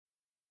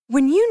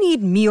When you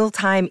need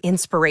mealtime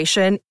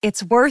inspiration,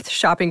 it's worth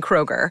shopping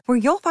Kroger, where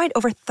you'll find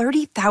over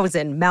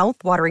 30,000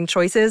 mouth-watering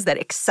choices that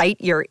excite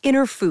your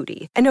inner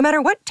foodie. And no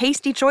matter what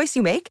tasty choice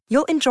you make,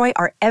 you'll enjoy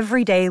our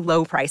everyday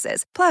low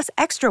prices, plus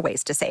extra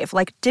ways to save,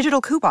 like digital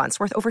coupons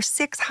worth over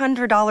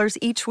 $600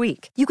 each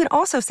week. You can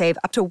also save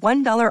up to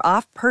 $1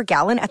 off per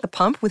gallon at the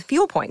pump with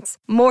fuel points.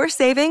 More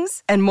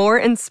savings and more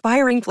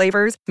inspiring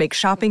flavors make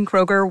shopping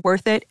Kroger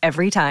worth it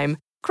every time.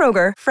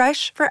 Kroger,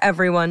 fresh for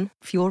everyone.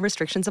 Fuel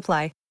restrictions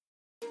apply.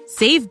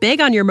 Save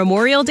big on your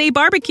Memorial Day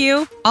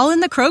barbecue, all in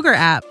the Kroger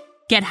app.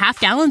 Get half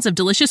gallons of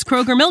delicious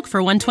Kroger milk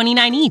for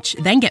 $1.29 each.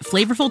 Then get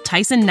flavorful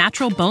Tyson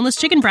natural boneless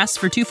chicken breasts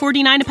for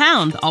 $2.49 a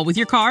pound, all with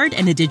your card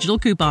and a digital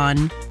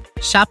coupon.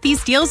 Shop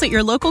these deals at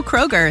your local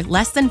Kroger,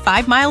 less than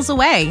 5 miles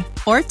away.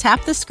 Or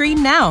tap the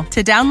screen now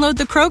to download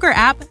the Kroger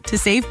app to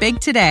save big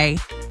today.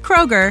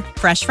 Kroger,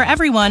 fresh for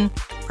everyone.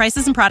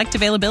 Prices and product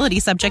availability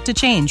subject to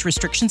change.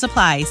 Restrictions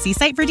apply. See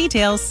site for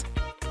details.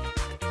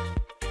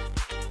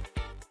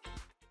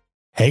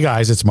 Hey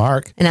guys, it's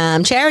Mark. And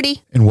I'm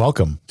Charity. And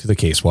welcome to the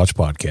Case Watch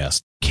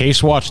podcast.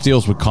 Case Watch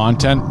deals with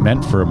content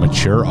meant for a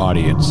mature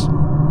audience.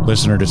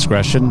 Listener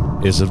discretion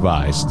is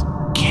advised.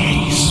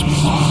 Case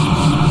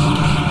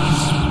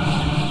Watch.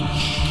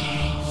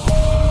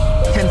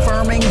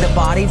 Confirming the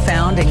body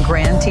found in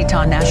Grand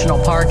Teton National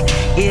Park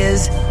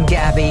is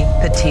Gabby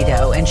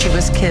Petito, and she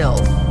was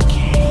killed.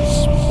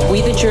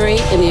 We, the jury,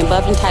 in the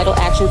above entitled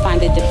action,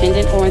 find the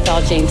defendant,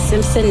 Orenthal James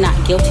Simpson,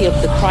 not guilty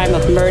of the crime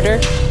of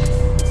murder.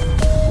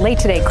 Late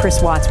today,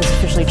 Chris Watts was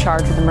officially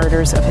charged with the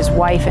murders of his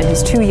wife and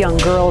his 2 young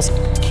girls.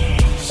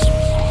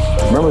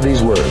 Remember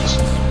these words.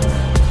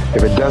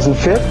 If it doesn't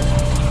fit,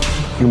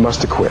 you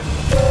must acquit.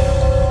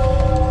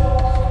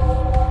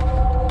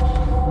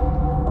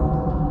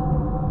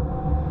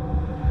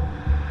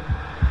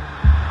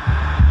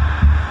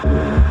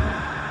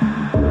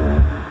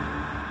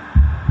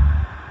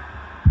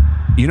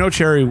 You know,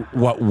 Cherry,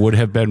 what would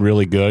have been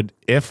really good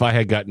if I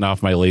had gotten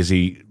off my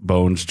lazy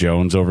bones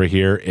Jones over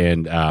here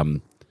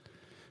and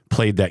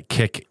played that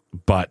kick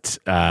butt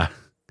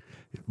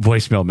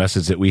voicemail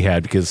message that we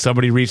had, because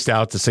somebody reached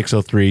out to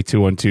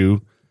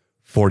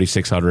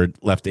 603-212-4600,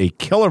 left a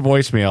killer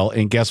voicemail,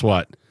 and guess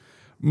what?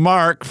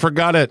 Mark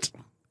forgot it.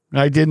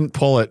 I didn't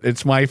pull it.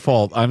 It's my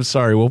fault. I'm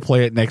sorry. We'll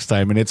play it next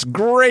time, and it's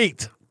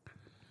great.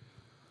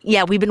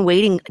 Yeah, we've been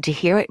waiting to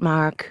hear it,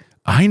 Mark.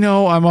 I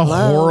know. I'm a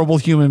horrible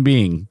human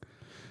being.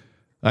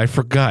 I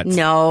forgot.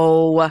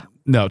 No,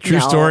 true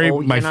story.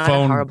 My you're not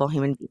phone, a horrible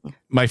human being.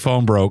 My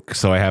phone broke,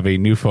 so I have a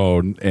new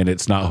phone, and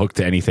it's not hooked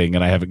to anything,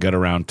 and I haven't got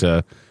around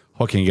to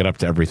hooking it up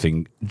to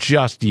everything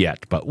just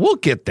yet, but we'll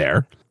get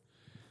there.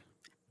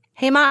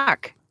 Hey,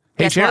 Mark.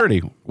 Hey,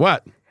 Charity.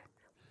 What?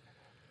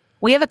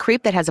 We have a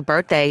creep that has a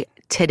birthday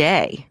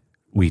today.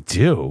 We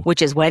do?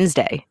 Which is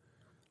Wednesday.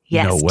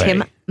 Yes, No way.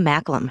 Tim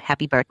Macklem.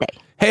 Happy birthday.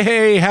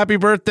 Hey, happy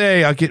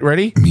birthday. I'll get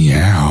ready.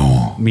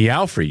 Meow.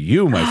 Meow for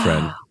you, my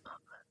friend.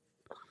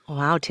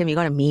 Wow, Tim, you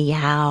got a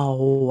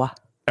meow.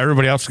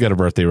 Everybody else has got a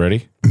birthday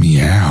ready?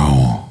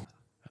 Meow.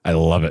 I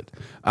love it.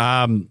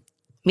 Me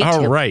too.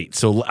 All right.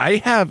 So I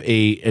have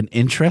an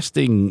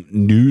interesting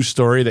news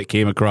story that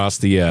came across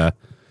the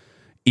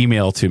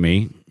email to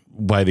me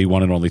by the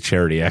one and only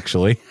Charity,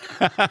 actually.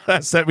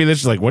 Sent me this.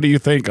 She's like, what do you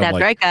think? That's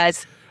right,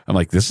 guys. I'm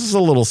like, this is a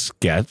little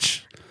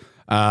sketch.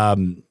 A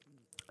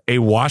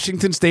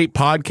Washington State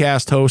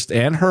podcast host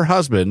and her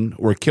husband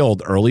were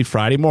killed early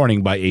Friday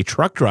morning by a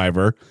truck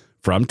driver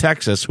from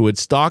Texas who had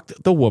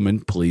stalked the woman,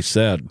 police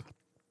said.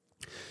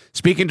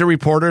 Speaking to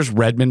reporters,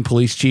 Redmond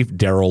Police Chief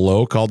Darrell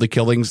Lowe called the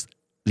killings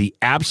the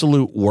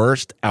absolute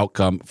worst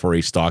outcome for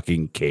a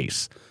stalking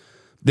case.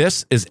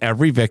 This is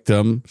every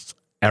victim's,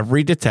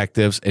 every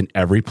detective's, and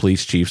every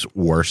police chief's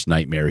worst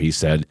nightmare, he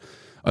said.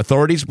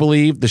 Authorities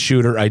believe the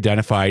shooter,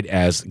 identified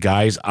as,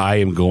 guys, I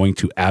am going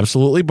to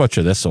absolutely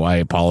butcher this, so I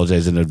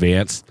apologize in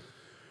advance,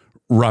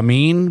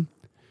 Ramin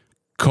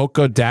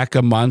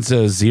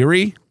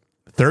Kokodakamanzaziri,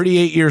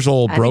 38 years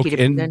old, broke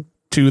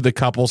into the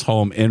couple's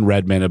home in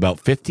Redmond, about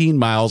 15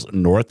 miles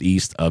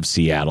northeast of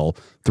Seattle,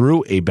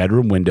 through a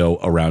bedroom window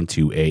around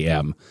 2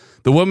 a.m.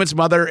 The woman's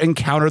mother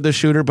encountered the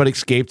shooter but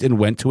escaped and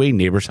went to a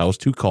neighbor's house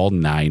to call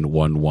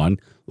 911.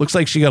 Looks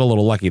like she got a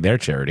little lucky there,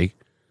 Charity.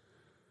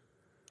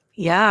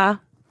 Yeah.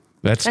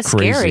 That's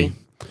crazy. Scary.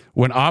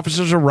 When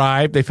officers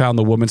arrived, they found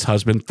the woman's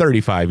husband,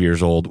 35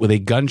 years old, with a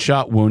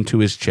gunshot wound to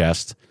his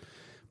chest.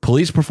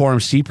 Police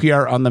performed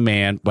CPR on the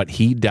man, but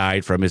he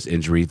died from his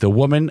injury. The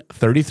woman,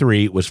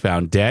 33, was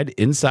found dead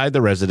inside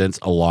the residence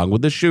along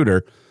with the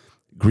shooter.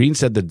 Green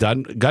said the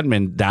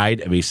gunman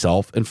died of a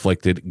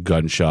self-inflicted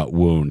gunshot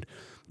wound.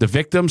 The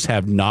victims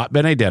have not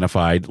been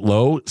identified.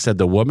 Lowe said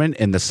the woman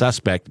and the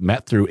suspect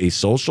met through a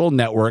social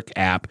network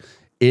app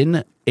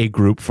in a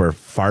group for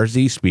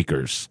Farsi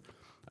speakers.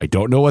 I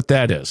don't know what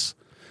that is.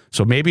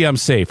 So maybe I'm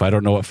safe. I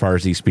don't know what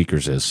Farsi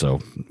speakers is.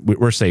 So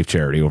we're safe,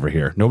 Charity, over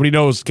here. Nobody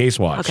knows Case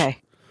Watch. Okay.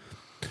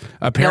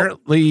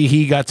 Apparently,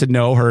 he got to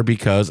know her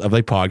because of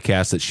a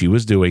podcast that she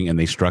was doing, and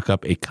they struck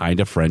up a kind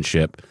of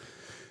friendship.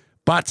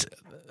 But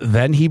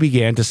Then he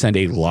began to send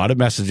a lot of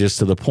messages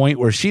to the point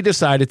where she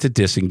decided to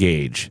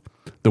disengage.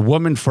 The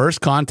woman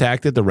first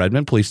contacted the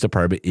Redmond Police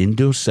Department in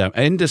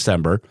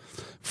December,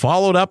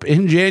 followed up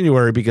in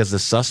January because the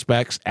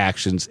suspect's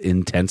actions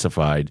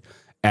intensified.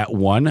 At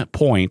one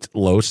point,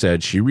 Lowe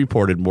said she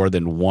reported more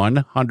than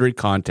 100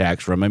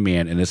 contacts from a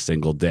man in a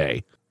single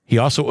day. He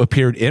also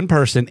appeared in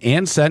person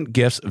and sent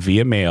gifts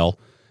via mail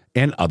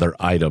and other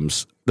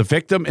items. The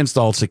victim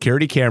installed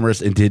security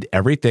cameras and did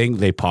everything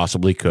they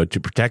possibly could to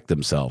protect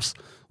themselves.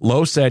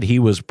 Lowe said he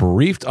was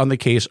briefed on the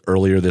case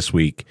earlier this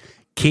week.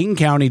 King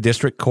County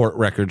District Court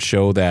records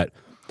show that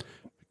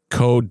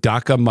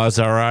Kodaka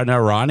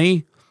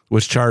Mazaranarani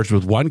was charged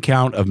with 1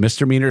 count of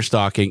misdemeanor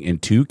stalking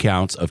and 2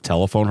 counts of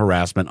telephone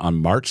harassment on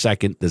March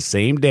 2nd, the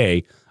same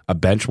day a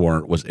bench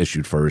warrant was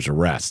issued for his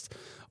arrest.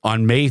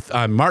 On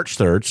March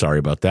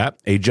 3rd,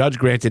 a judge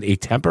granted a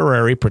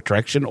temporary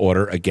protection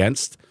order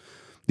against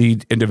the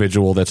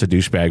individual that's a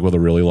douchebag with a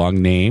really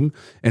long name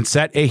and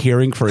set a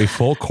hearing for a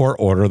full court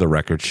order, the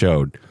record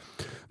showed.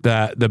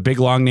 The big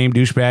long name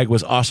douchebag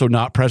was also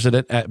not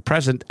present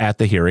at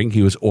the hearing.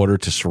 He was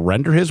ordered to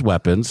surrender his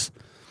weapons,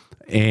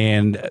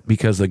 and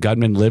because the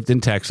gunman lived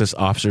in Texas,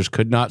 officers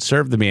could not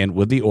serve the man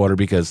with the order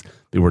because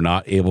they were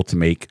not able to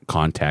make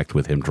contact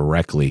with him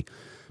directly.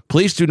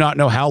 Police do not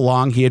know how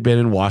long he had been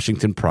in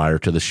Washington prior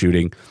to the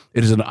shooting.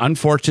 It is an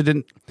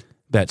unfortunate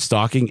that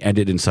stalking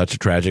ended in such a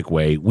tragic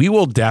way. We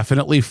will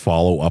definitely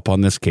follow up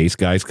on this case,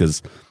 guys,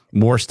 because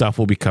more stuff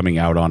will be coming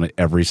out on it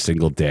every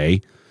single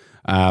day.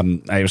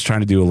 I was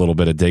trying to do a little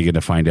bit of digging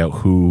to find out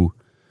who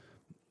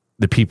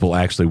the people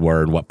actually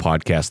were and what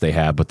podcast they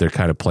have, but they're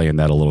kind of playing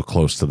that a little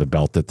close to the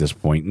belt at this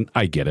point, and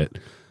I get it.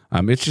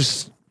 It's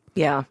just,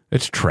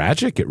 it's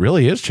tragic. It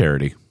really is,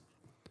 Charity.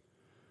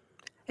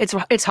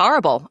 It's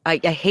horrible. I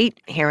hate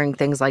hearing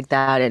things like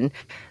that, and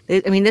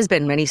there's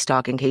been many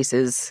stalking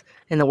cases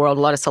in the world.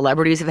 A lot of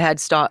celebrities have had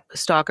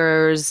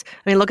stalkers.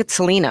 Look at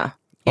Selena.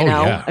 You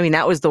know, yeah.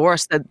 That was the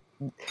worst.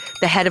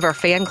 The head of her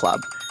fan club.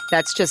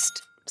 That's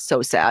just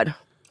so sad.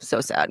 So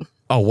sad.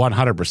 Oh,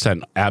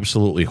 100%.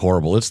 Absolutely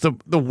horrible. It's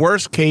the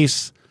worst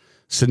case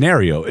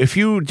scenario.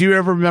 Do you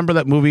ever remember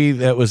that movie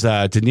that was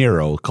De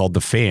Niro called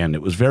The Fan?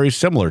 It was very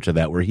similar to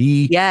that, where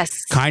he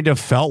kind of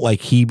felt like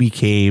he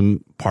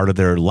became part of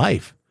their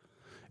life.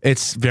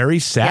 It's very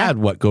sad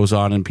what goes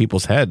on in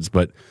people's heads,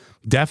 but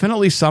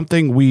definitely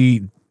something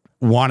we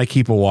want to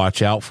keep a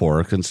watch out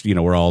for, because,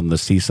 we're all in the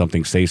see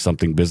something, say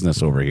something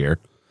business over here.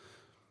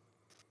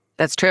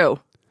 That's true.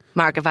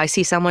 Mark, if I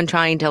see someone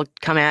trying to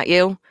come at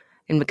you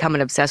and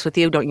becoming obsessed with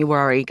you, don't you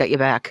worry, got your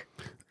back.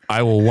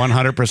 I will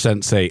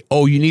 100% say,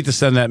 oh, you need to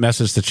send that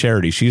message to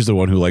Charity. She's the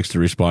one who likes to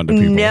respond to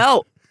people.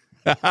 No.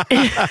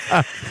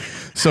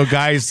 So,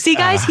 guys. See,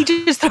 guys, he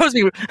just throws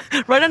me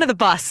right under the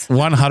bus.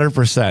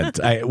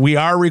 100%. We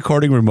are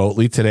recording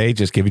remotely today,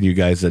 just giving you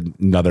guys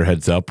another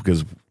heads up,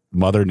 because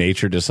Mother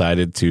Nature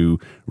decided to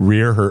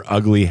rear her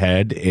ugly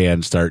head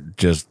and start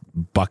just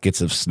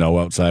buckets of snow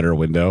outside her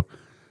window.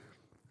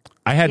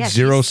 I had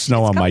zero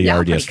snow on my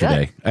yard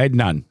yesterday. Good. I had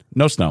none.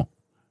 No snow.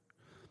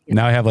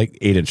 Now I have like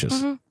 8 inches.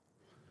 Mm-hmm.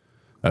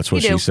 That's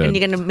what she said. And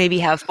you're going to maybe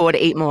have 4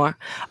 to 8 more.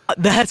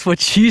 That's what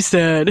she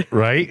said.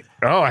 Right?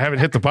 Oh, I haven't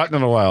hit the button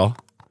in a while.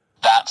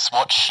 That's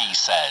what she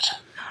said.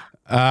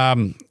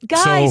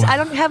 Guys, I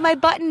don't have my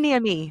button near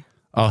me.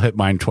 I'll hit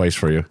mine twice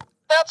for you.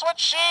 That's what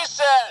she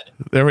said.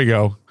 There we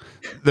go.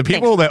 The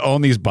people that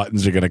own these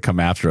buttons are going to come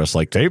after us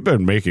like they've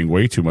been making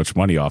way too much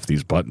money off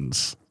these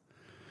buttons.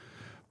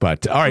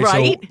 But all right,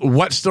 so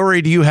what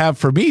story do you have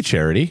for me,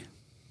 Charity?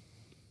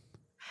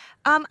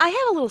 I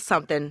have a little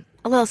something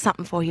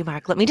for you,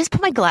 Mark. Let me just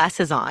put my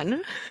glasses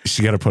on.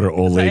 She got to put her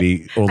old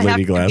lady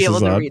glasses on. Be able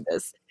to read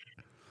this.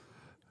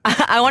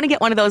 I want to get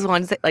one of those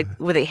ones that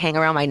where they hang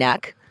around my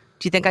neck.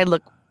 Do you think I'd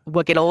look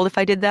wicked old if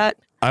I did that?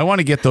 I want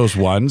to get those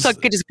ones. So I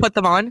could just put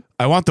them on.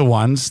 I want the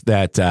ones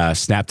that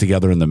snap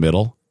together in the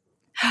middle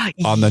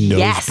on the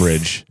nose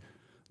bridge.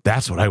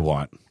 That's what I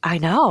want. I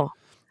know.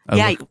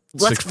 I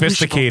look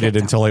sophisticated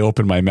until I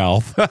open my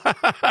mouth.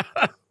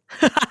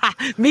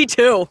 Me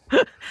too.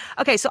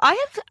 Okay, so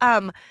I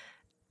have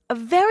a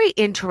very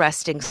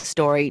interesting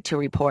story to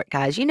report,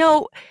 guys.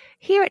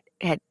 Here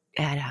at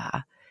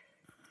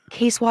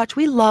Case Watch,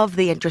 we love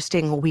the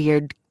interesting,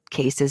 weird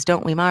cases,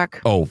 don't we,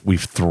 Mark? Oh, we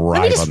thrive on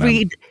them. Let me just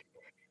read.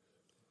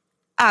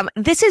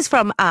 This is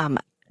from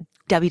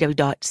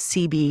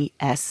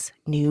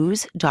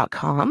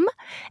www.cbsnews.com.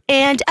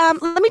 And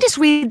let me just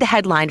read the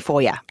headline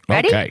for you.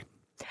 Ready? Okay.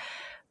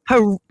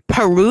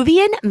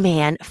 Peruvian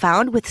man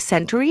found with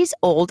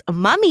centuries-old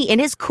mummy in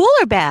his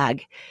cooler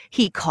bag.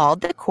 He called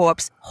the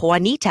corpse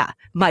Juanita,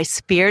 my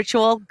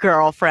spiritual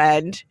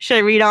girlfriend. Should I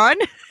read on?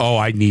 Oh,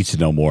 I need to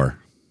know more.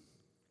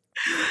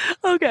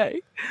 Okay.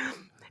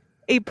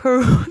 A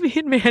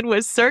Peruvian man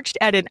was searched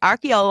at an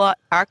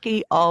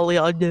archaeological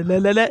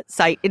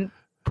site in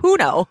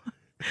Puno.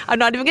 I'm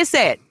not even going to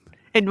say it.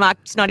 And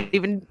Mark's not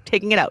even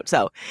taking it out.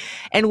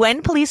 And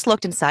when police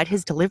looked inside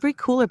his delivery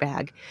cooler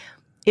bag,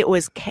 it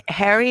was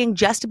carrying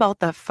just about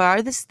the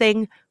farthest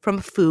thing from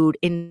food.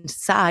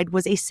 Inside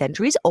was a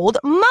centuries-old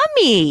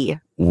mummy.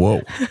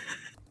 Whoa.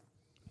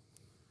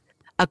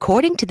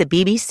 According to the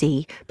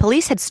BBC,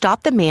 police had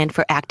stopped the man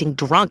for acting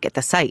drunk at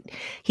the site.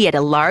 He had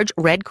a large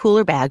red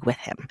cooler bag with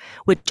him,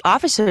 which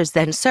officers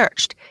then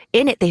searched.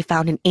 In it, they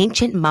found an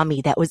ancient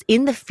mummy that was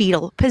in the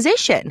fetal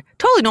position.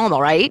 Totally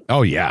normal, right?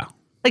 Oh, yeah.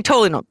 Like,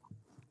 totally normal.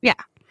 Yeah.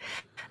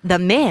 The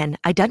man,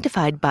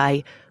 identified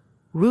by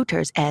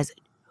Reuters as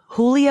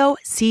Julio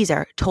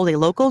Caesar, told a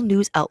local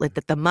news outlet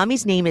that the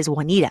mummy's name is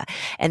Juanita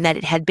and that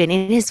it had been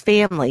in his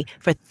family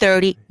for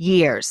 30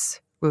 years,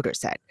 Reuters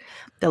said.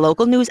 The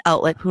local news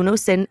outlet, Puno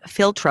Sin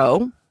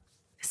Filtro,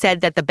 said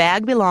that the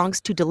bag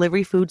belongs to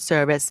delivery food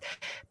service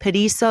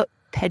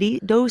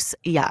Pedidos.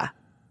 Yeah,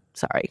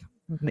 sorry.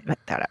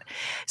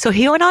 So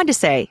he went on to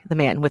say, the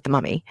man with the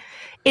mummy,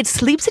 it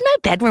sleeps in my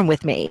bedroom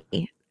with me.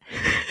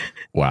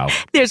 Wow.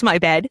 There's my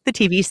bed, the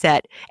TV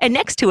set, and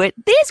next to it,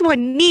 there's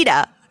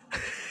Juanita.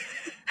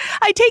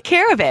 I take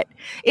care of it.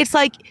 It's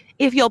like,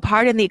 if you'll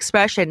pardon the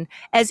expression,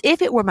 as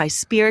if it were my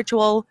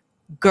spiritual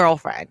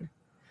girlfriend.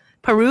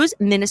 Peru's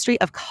Ministry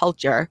of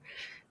Culture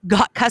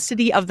got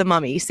custody of the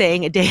mummy,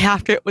 saying a day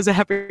after it was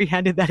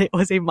apprehended that it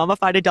was a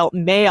mummified adult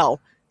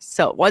male.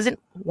 So it wasn't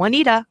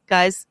Juanita,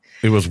 guys.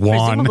 It was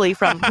Juan. Presumably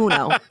from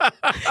Puno.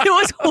 It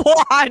was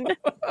Juan.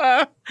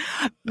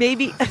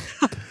 Maybe, I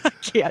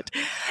can't.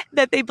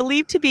 That they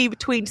believe to be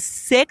between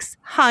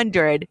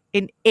 600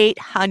 and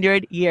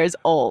 800 years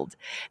old.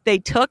 They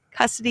took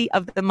custody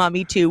of the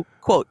mummy to,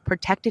 quote,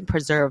 protect and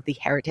preserve the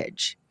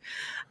heritage.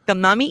 The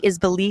mummy is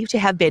believed to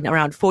have been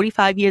around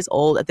 45 years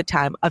old at the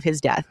time of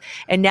his death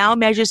and now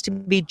measures to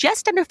be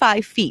just under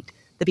 5 feet,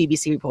 the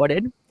BBC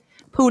reported.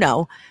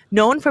 Puno,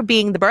 known for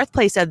being the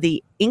birthplace of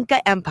the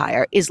Inca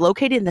Empire, is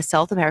located in the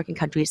South American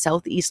country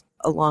southeast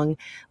along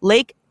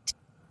Lake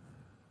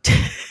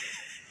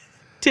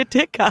Titicaca.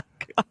 Titicaca.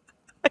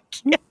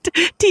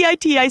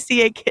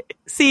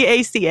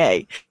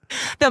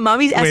 The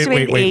mummy's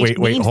estimated age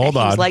means hold that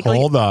on, he's likely...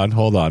 Hold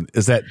on.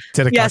 Is that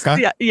Titicaca?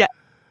 Yes, yeah.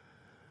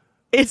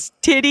 It's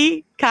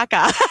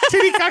Titicaca.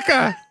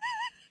 Titicaca.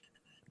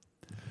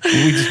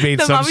 We just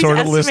made some sort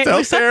of list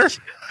out there.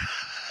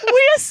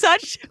 We are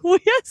such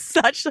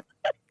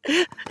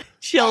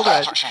children.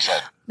 That's what she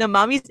said. The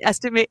mummy's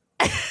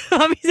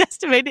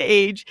estimated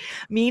age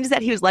means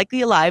that he was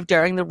likely alive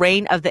during the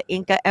reign of the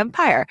Inca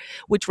Empire,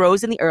 which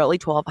rose in the early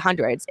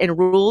 1200s and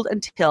ruled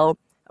until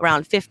around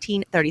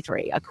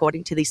 1533,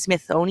 according to the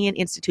Smithsonian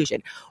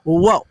Institution.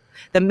 Whoa.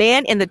 The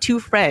man and the 2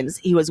 friends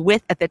he was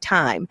with at the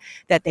time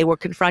that they were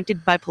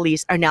confronted by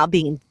police are now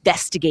being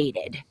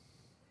investigated.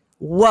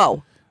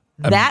 Whoa.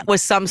 That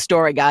was some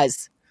story,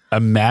 guys.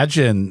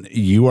 Imagine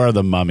you are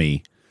the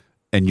mummy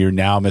and you're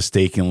now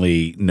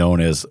mistakenly known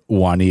as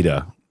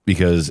Juanita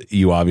because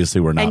you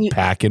obviously were not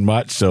packing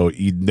much. So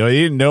you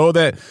didn't know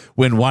that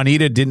when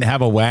Juanita didn't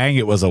have a wang,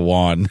 it was a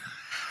Juan.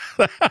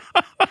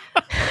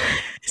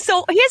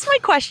 So here's my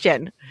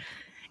question.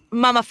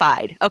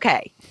 Mummified.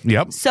 Okay.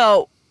 Yep.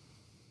 So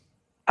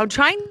I'm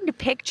trying to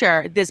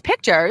picture, there's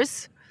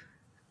pictures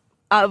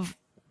of,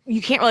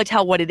 you can't really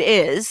tell what it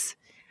is,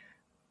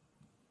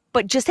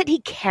 but just that he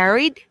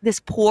carried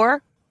this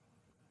poor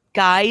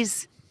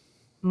guy's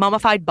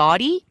mummified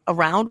body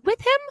around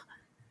with him?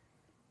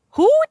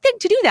 Who would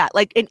think to do that?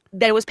 Like,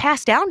 that it was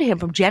passed down to him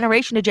from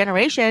generation to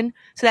generation.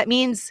 So that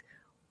means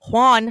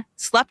Juan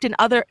slept in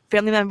other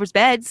family members'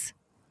 beds.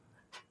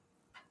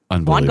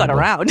 Juan got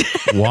around.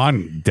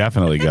 Juan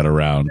definitely got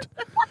around.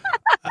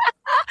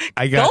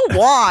 Go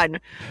Juan.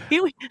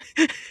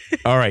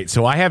 All right.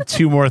 So I have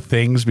 2 more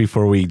things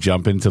before we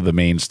jump into the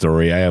main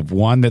story. I have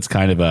one that's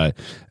kind of a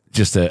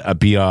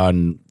be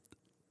on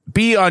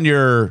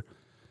your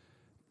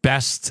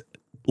best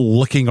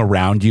looking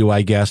around you,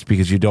 I guess,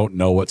 because you don't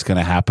know what's going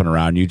to happen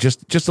around you.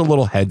 Just a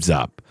little heads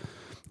up.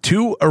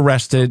 2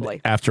 arrested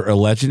after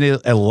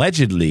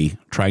allegedly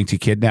trying to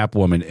kidnap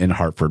woman in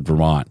Hartford,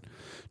 Vermont.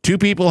 2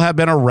 people have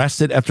been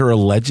arrested after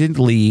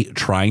allegedly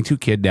trying to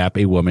kidnap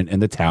a woman in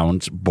the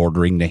towns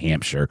bordering New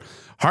Hampshire.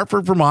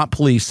 Hartford, Vermont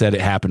police said it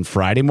happened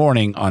Friday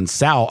morning on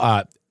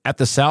at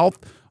the South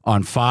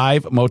on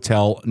 5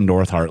 Motel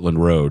North Heartland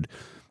Road.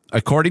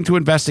 According to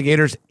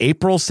investigators,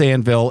 April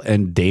Sandville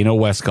and Dana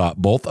Westcott,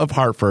 both of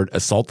Hartford,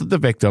 assaulted the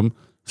victim,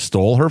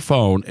 stole her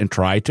phone, and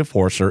tried to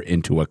force her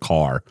into a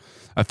car.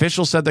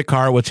 Officials said the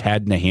car, which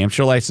had New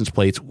Hampshire license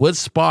plates, was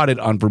spotted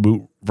on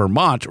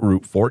Vermont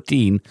Route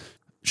 14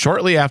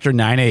 shortly after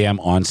 9 a.m.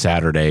 on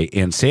Saturday,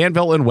 and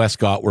Sandville and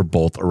Westcott were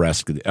both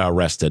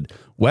arrested.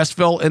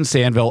 Westville and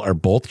Sandville are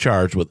both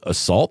charged with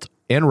assault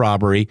and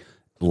robbery,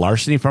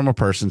 larceny from a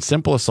person,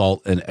 simple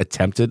assault, and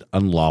attempted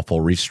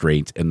unlawful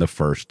restraint in the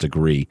first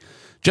degree.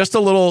 Just a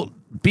little,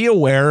 be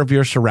aware of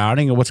your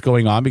surrounding and what's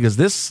going on, because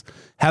this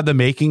had the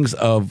makings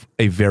of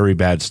a very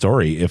bad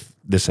story if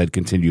this had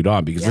continued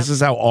on, because this is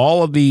how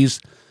all of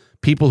these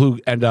people who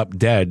end up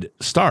dead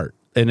start.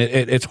 And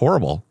it's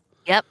horrible.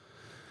 Yep.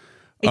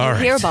 And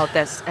you hear about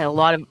this at a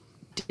lot of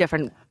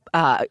different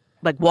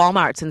like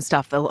Walmarts and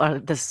stuff. A lot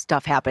of this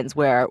stuff happens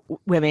where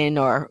women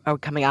are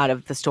coming out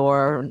of the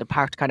store and they're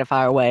parked kind of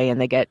far away and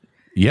they get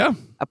Yeah.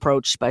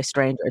 approached by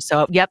strangers.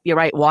 So, yep, you're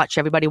right.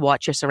 Everybody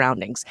watch your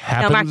surroundings.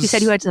 Now, Mark, you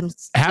said you had some...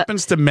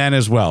 Happens to men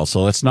as well.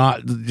 So let's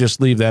not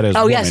just leave that as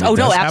women. Yes. Oh, it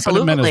no, does happen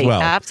to men as absolutely.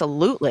 well.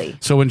 Absolutely.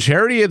 So when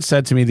Charity had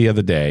said to me the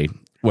other day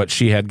what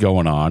she had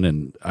going on,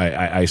 and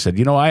I said,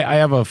 I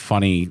have a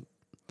funny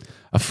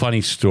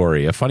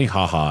story, a funny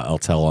haha I'll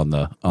tell on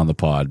the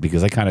pod,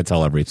 because I kind of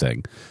tell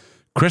everything.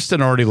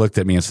 Kristen already looked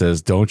at me and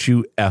says, "Don't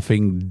you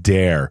effing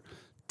dare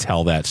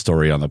tell that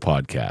story on the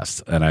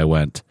podcast." And I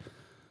went,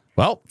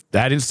 well,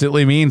 that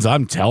instantly means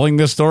I'm telling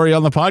this story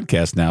on the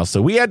podcast now.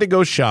 So we had to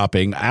go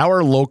shopping.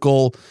 Our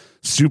local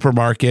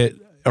supermarket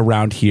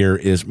around here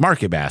is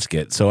Market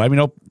Basket. So, I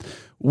mean,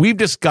 we've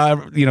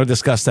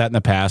discussed that in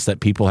the past, that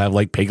people have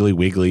like Piggly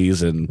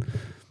Wigglies and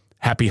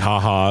Happy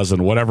Ha-Has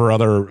and whatever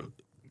other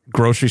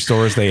grocery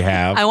stores they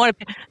have. I want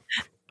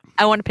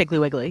a Piggly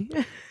Wiggly.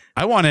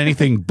 I want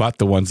anything but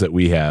the ones that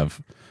we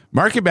have.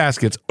 Market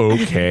Basket's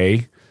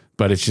okay,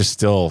 but it's just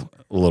still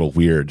a little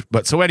weird.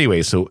 But so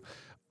anyway,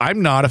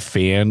 I'm not a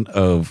fan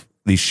of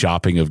the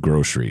shopping of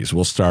groceries.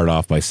 We'll start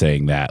off by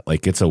saying that.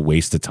 Like, it's a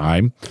waste of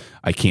time.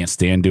 I can't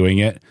stand doing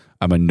it.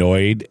 I'm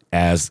annoyed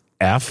as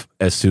F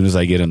as soon as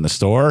I get in the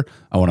store.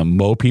 I want to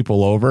mow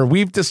people over.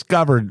 We've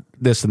discovered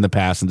this in the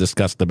past and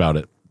discussed about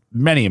it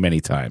many, many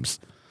times.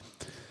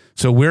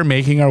 So we're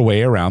making our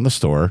way around the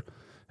store,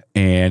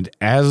 and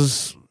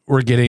as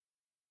we're getting...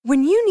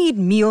 When you need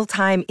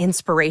mealtime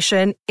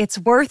inspiration, it's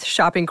worth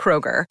shopping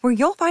Kroger, where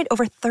you'll find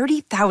over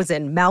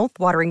 30,000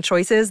 mouth-watering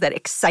choices that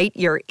excite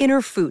your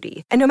inner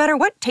foodie. And no matter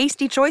what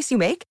tasty choice you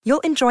make,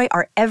 you'll enjoy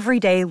our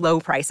everyday low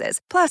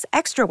prices, plus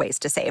extra ways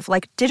to save,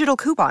 like digital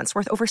coupons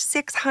worth over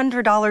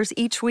 $600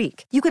 each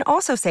week. You can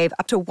also save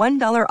up to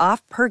 $1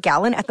 off per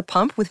gallon at the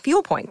pump with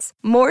fuel points.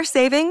 More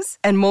savings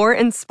and more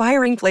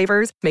inspiring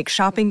flavors make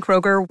shopping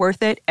Kroger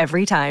worth it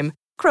every time.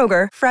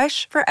 Kroger,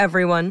 fresh for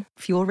everyone.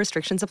 Fuel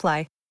restrictions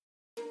apply.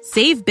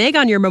 Save big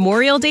on your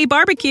Memorial Day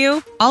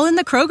barbecue, all in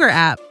the Kroger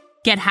app.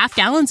 Get half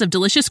gallons of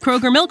delicious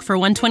Kroger milk for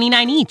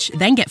 $1.29 each.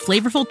 Then get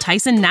flavorful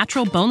Tyson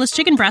natural boneless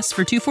chicken breasts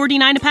for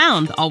 $2.49 a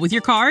pound, all with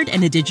your card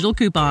and a digital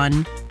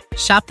coupon.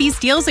 Shop these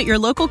deals at your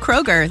local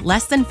Kroger,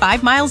 less than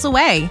 5 miles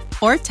away.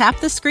 Or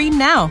tap the screen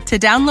now to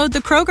download the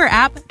Kroger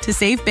app to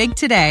save big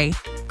today.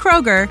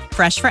 Kroger,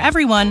 fresh for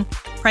everyone.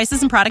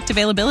 Prices and product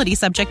availability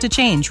subject to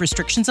change.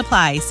 Restrictions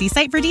apply. See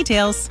site for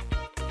details.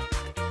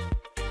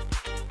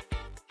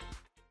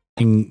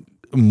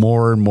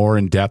 More and more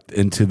in depth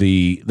into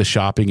the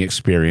shopping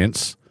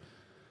experience,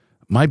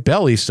 my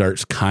belly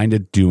starts kind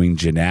of doing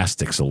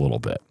gymnastics a little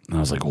bit. And I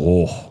was like,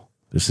 "Oh,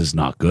 this is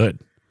not good."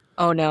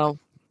 Oh no.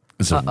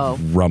 It's a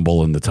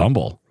rumble in the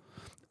tumble.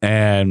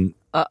 And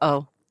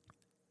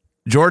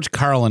George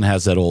Carlin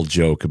has that old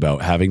joke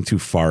about having to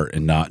fart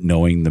and not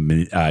knowing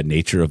the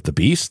nature of the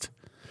beast.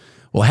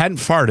 Well, I hadn't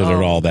farted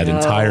at all that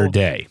entire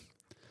day.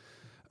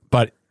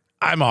 But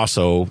I'm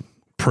also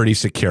pretty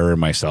secure in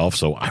myself,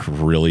 so I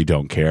really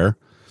don't care.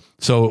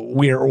 So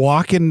we're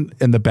walking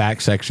in the back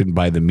section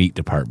by the meat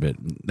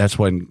department. That's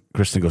when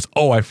Kristen goes,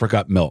 "Oh, I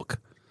forgot milk."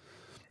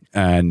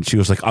 And she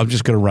was like, "I'm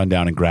just going to run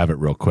down and grab it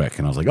real quick."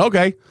 And I was like,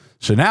 "Okay."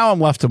 So now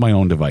I'm left to my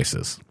own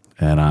devices.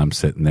 And I'm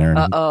sitting there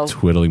and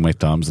twiddling my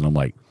thumbs, and I'm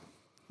like,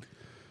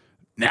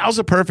 now's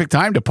the perfect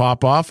time to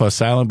pop off a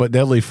silent but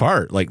deadly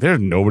fart. Like, there's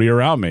nobody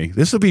around me.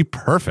 This would be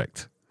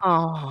perfect.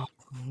 Oh,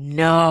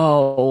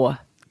 no.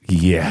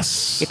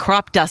 Yes. You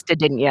crop dusted,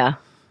 didn't you?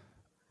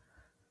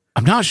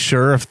 I'm not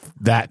sure if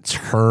that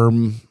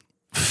term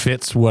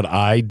fits what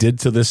I did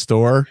to this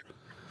store.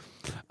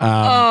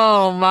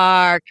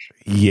 Mark.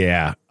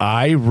 Yeah.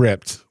 I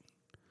ripped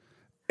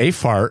a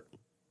fart,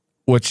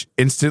 which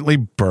instantly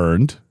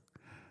burned.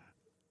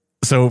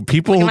 So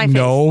people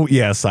know,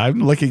 yes, I'm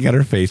looking at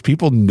her face.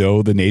 People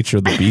know the nature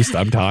of the beast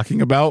I'm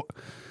talking about.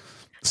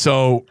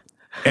 So,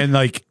 and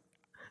like,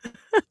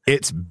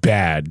 it's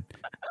bad.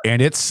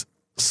 And it's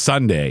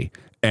Sunday,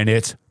 and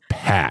it's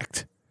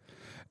packed.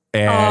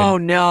 And oh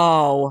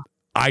no,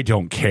 I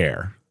don't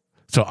care.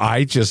 So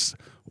I just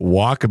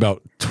walk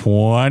about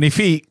 20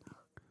 feet,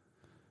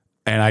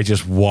 and I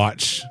just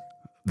watch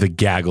the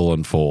gaggle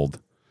unfold.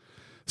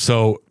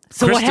 So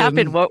Kristen, what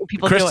happened? What were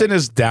people Kristen doing?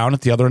 is down at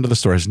the other end of the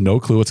store, has no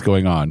clue what's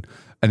going on,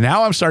 and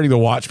now I'm starting to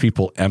watch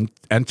people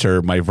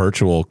enter my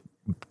virtual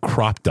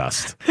crop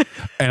dust,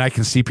 and I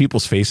can see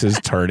people's faces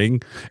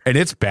turning, and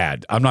it's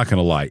bad. I'm not going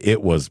to lie,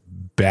 it was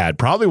bad.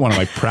 Probably one of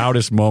my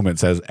proudest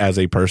moments as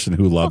a person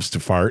who loves to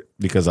fart,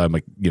 because I'm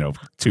a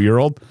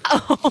 2-year-old.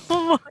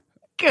 Oh my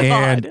God.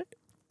 And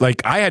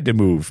like, I had to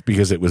move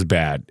because it was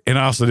bad, and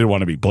I also didn't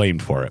want to be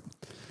blamed for it.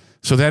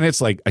 So then it's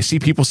like, I see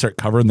people start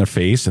covering their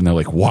face, and they're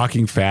like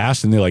walking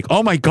fast, and they're like,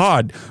 "Oh my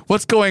God,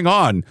 what's going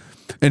on?"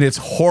 And it's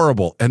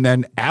horrible. And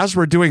then as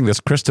we're doing this,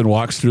 Kristen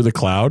walks through the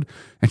cloud,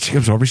 and she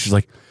comes over, she's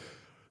like,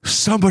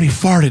 "Somebody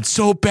farted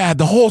so bad.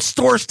 The whole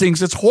store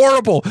stinks. It's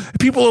horrible.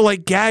 People are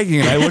like gagging."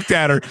 And I looked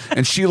at her,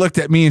 and she looked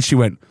at me, and she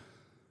went,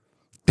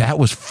 "That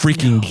was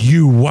freaking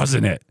you,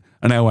 wasn't it?"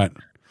 And I went,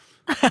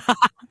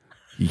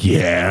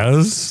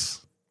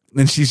 "Yes."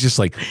 And she's just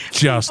like,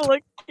 "Just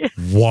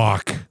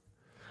walk."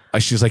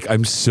 She's like,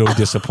 "I'm so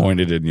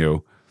disappointed in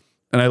you."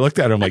 And I looked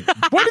at her, I'm like,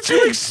 what did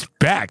you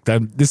expect?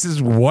 This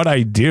is what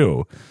I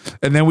do.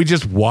 And then we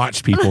just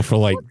watched people for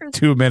like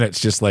 2 minutes,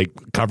 just like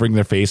covering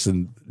their face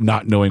and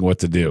not knowing what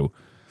to do.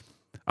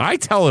 I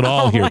tell it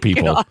all here,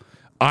 people. God.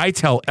 I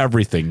tell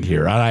everything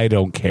here. I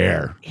don't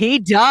care. He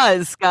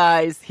does,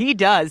 guys. He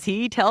does.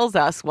 He tells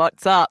us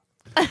what's up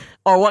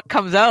or what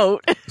comes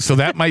out. So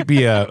that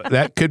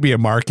could be a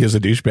Mark is a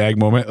douchebag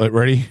moment.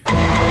 Ready?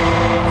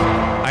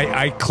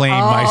 I claim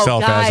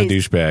myself as a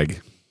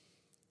douchebag.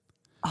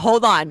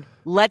 Hold on.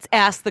 Let's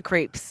ask the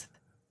creeps.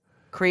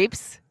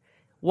 Creeps,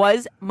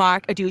 was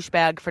Mark a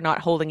douchebag for not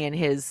holding in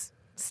his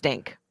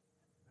stink?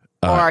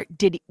 Or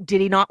did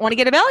he not want to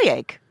get a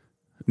bellyache?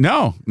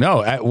 No.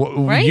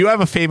 Right? You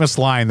have a famous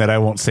line that I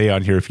won't say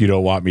on here if you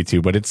don't want me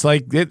to, but it's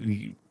like,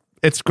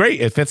 it's great.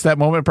 It fits that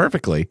moment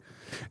perfectly.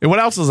 And what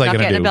else is I going to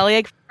do? Not getting a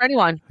bellyache for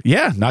anyone.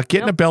 Yeah, not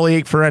getting a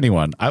bellyache for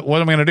anyone.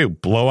 What am I going to do?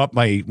 Blow up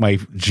my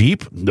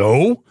Jeep?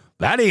 No,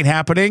 that ain't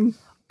happening.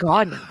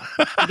 God, no.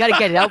 You got to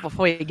get it out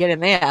before you get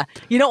in there.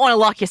 You don't want to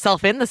lock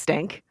yourself in the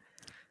stink.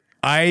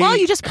 Well,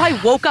 you just probably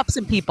woke up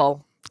some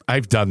people.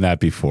 I've done that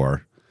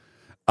before.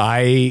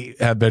 I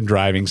have been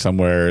driving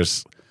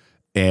somewheres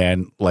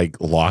and like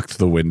locked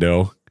the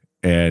window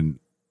and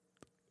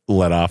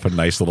let off a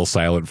nice little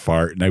silent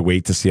fart. And I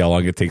wait to see how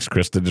long it takes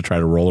Kristen to try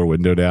to roll her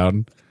window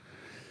down.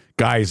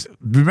 Guys,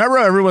 remember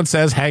everyone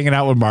says hanging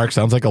out with Mark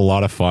sounds like a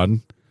lot of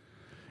fun?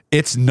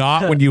 It's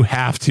not when you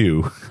have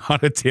to on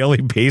a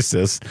daily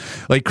basis.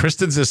 Like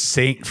Kristen's a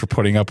saint for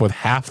putting up with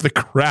half the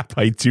crap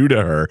I do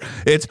to her.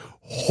 It's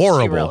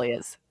horrible. She really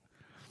is.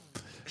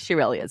 She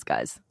really is,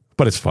 guys.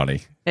 But it's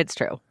funny. It's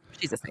true.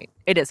 She's a saint.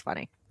 It is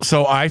funny.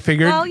 So I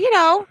figured,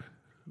 well,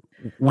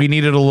 we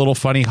needed a little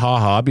funny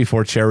ha-ha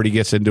before Charity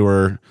gets into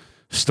her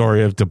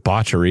story of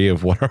debauchery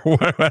of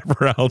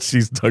whatever else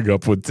she's dug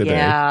up with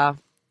today.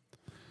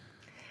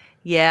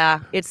 Yeah.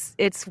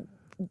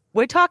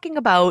 We're talking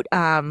about,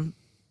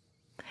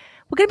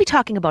 we're going to be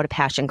talking about a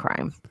passion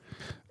crime.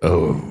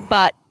 Oh.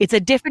 But it's a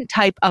different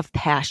type of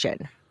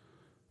passion,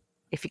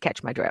 if you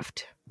catch my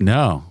drift.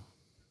 No.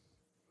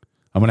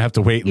 I'm going to have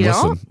to wait and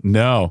listen.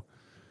 No.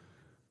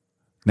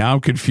 Now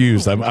I'm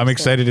confused. I'm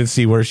excited to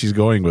see where she's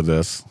going with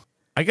this.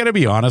 I got to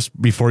be honest,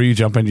 before you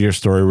jump into your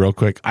story real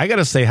quick, I got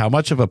to say how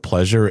much of a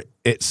pleasure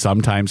it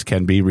sometimes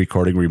can be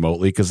recording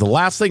remotely, because the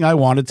last thing I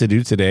wanted to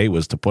do today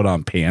was to put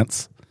on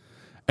pants.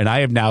 And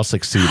I have now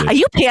succeeded. Are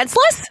you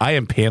pantsless? I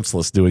am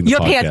pantsless doing the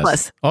podcast. You're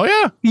pantsless. Oh,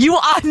 yeah. You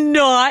are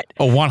not.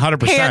 Oh, 100%.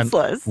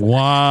 Pantsless.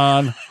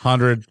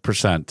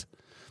 100%.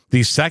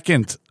 The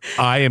second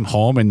I am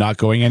home and not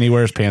going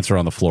anywhere, his pants are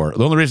on the floor.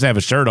 The only reason I have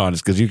a shirt on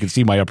is because you can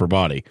see my upper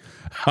body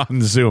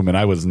on Zoom, and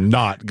I was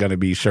not going to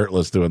be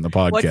shirtless doing the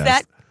podcast. What's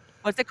that?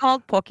 What's it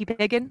called? Porky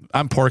pigging?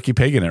 I'm porky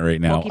pigging it right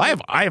now.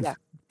 I have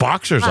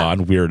boxers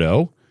on,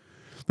 weirdo.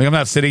 Like I'm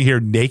not sitting here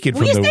naked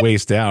from the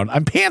waist down.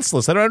 I'm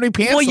pantsless. I don't have any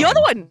pants on. Well, you're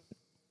the one.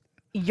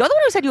 You're the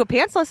one who said you were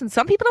pantsless, and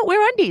some people don't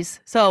wear undies.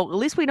 So at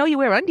least we know you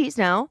wear undies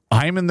now.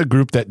 I'm in the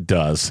group that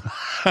does.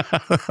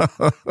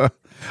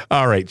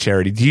 All right,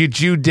 Charity. Did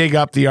you dig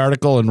up the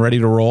article and ready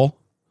to roll?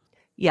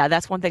 Yeah,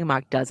 that's one thing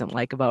Mark doesn't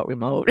like about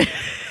remote.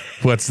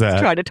 What's that?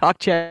 Trying to talk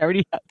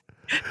Charity.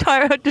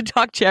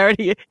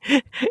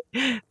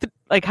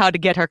 Like how to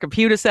get her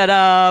computer set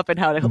up and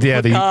how to hook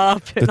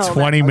up. The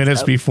 20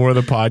 minutes before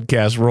the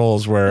podcast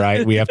rolls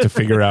where we have to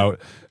figure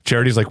out.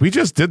 Charity's like, we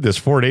just did this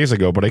 4 days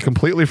ago, but I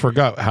completely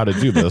forgot how to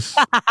do this.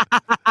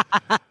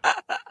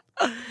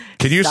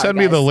 Can you send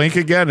me the link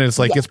again? And it's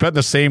like, it's been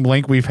the same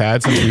link we've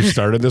had since we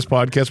started this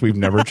podcast. We've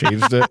never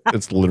changed it.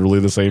 It's literally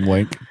the same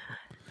link.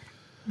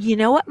 You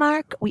know what,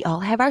 Mark? We all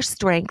have our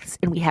strengths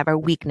and we have our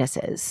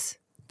weaknesses.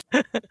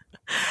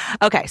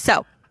 Okay,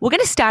 so we're going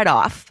to start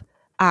off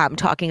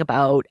talking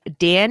about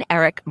Dan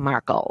Eric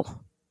Markel.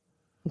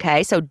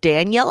 Okay, so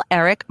Daniel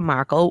Eric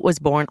Markel was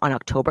born on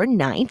October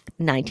 9th,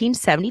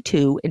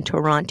 1972 in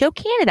Toronto,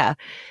 Canada,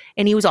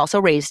 and he was also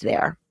raised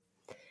there.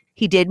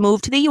 He did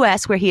move to the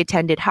U.S. where he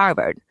attended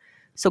Harvard.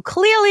 So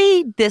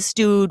clearly this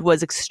dude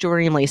was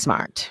extremely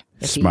smart.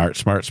 Smart.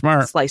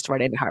 Sliced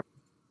right into Harvard.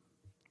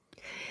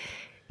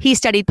 He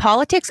studied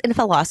politics and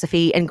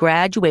philosophy and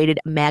graduated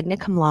magna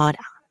cum laude.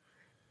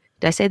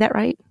 Did I say that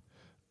right?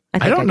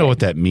 I don't know what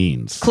that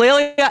means.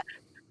 Clearly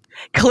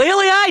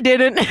I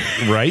didn't.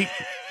 Right?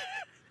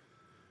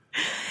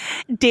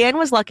 Dan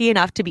was lucky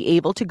enough to be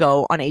able to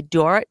go on a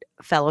Dorrit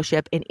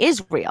Fellowship in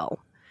Israel.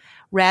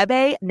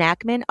 Rabbi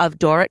Nachman of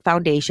Dorrit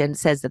Foundation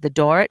says that the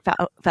Dorrit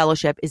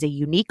Fellowship is a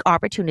unique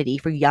opportunity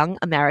for young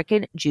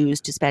American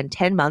Jews to spend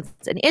 10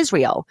 months in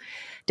Israel,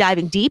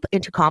 diving deep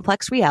into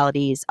complex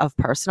realities of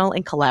personal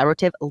and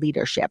collaborative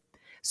leadership,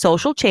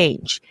 social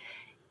change,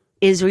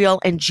 Israel,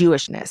 and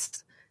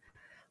Jewishness.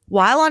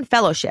 While on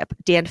fellowship,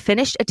 Dan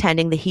finished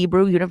attending the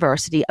Hebrew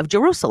University of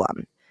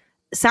Jerusalem.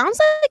 Sounds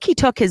like he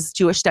took his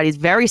Jewish studies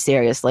very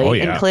seriously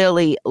and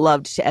clearly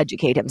loved to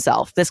educate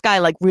himself. This guy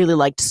really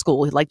liked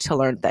school. He liked to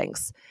learn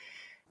things.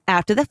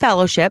 After the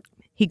fellowship,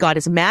 he got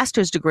his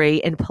master's degree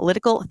in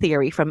political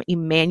theory from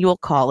Emmanuel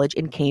College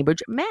in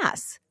Cambridge,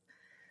 Mass.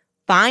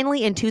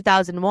 Finally, in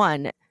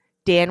 2001,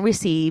 Dan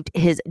received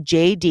his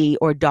JD,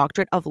 or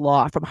Doctorate of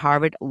Law, from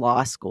Harvard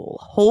Law School.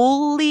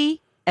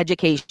 Holy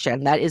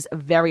education. That is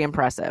very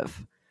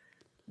impressive.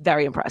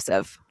 Very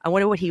impressive. I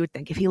wonder what he would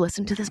think if he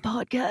listened to this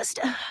podcast.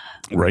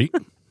 Right.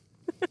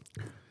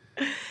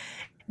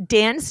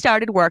 Dan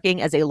started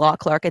working as a law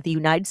clerk at the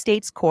United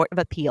States Court of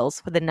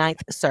Appeals for the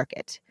Ninth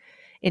Circuit.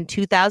 In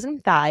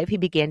 2005, he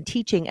began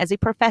teaching as a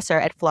professor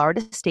at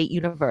Florida State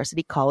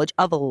University College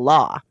of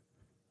Law.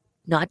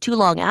 Not too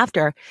long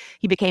after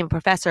he became a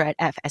professor at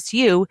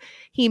FSU,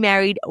 he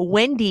married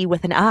Wendy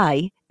with an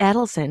I,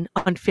 Adelson,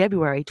 on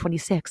February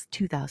 26,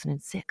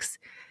 2006.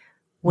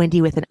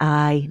 Wendy with an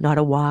I, not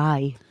a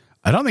Y.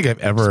 I don't think I've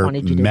ever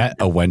met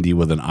a Wendy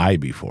with an I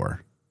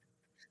before.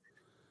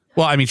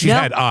 Well, I mean, she's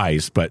had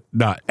eyes, but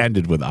not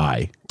ended with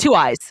I. 2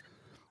 I's.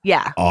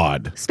 Yeah.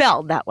 Odd.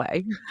 Spelled that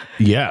way.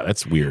 Yeah,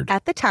 that's weird.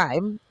 At the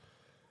time,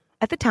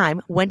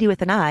 Wendy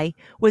with an I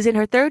was in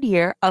her 3rd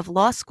year of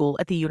law school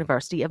at the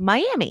University of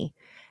Miami.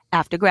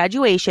 After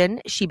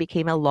graduation, she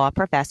became a law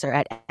professor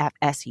at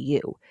FSU.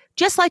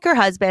 Just like her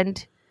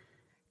husband,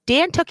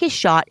 Dan took his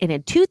shot and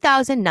in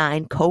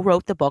 2009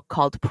 co-wrote the book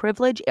called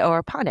Privilege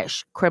or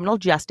Punish: Criminal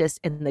Justice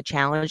in the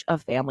Challenge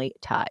of Family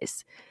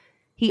Ties.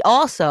 He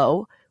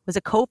also was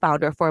a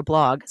co-founder for a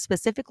blog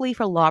specifically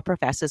for law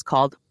professors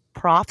called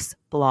Prof's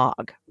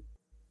Blog.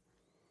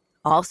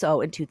 Also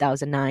in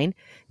 2009,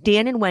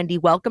 Dan and Wendy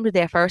welcomed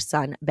their first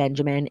son,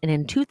 Benjamin, and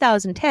in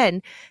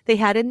 2010, they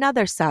had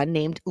another son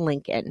named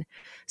Lincoln.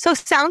 So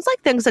sounds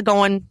like things are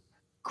going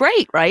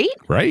great, right?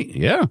 Right,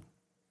 yeah.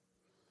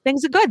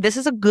 Things are good. This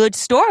is a good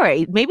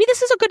story. Maybe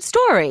this is a good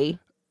story.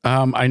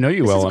 I know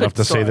you well enough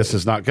to say this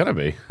is not going to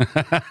be.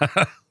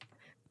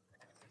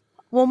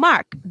 Well,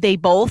 Mark, they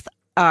both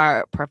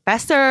are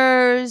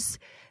professors.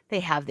 They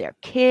have their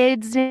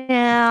kids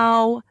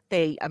now.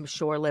 They, I'm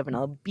sure, live in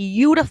a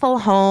beautiful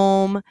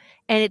home.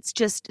 And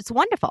it's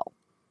wonderful.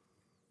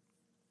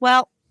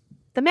 Well,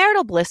 the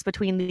marital bliss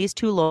between these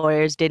two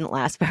lawyers didn't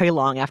last very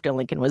long after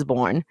Lincoln was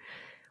born.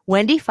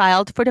 Wendy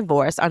filed for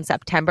divorce on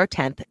September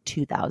 10th,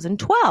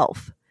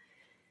 2012.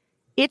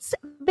 It's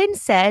been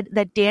said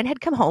that Dan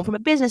had come home from a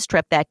business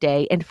trip that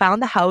day and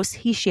found the house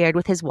he shared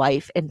with his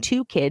wife and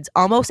 2 kids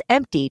almost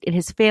emptied, and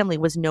his family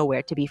was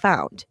nowhere to be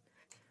found.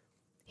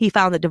 He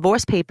found the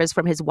divorce papers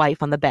from his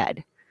wife on the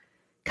bed.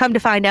 Come to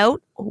find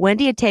out,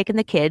 Wendy had taken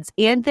the kids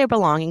and their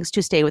belongings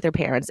to stay with her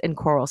parents in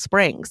Coral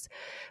Springs,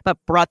 but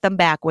brought them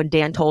back when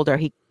Dan told her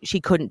she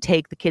couldn't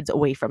take the kids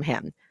away from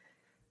him.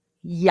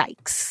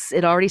 Yikes.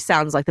 It already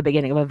sounds like the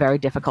beginning of a very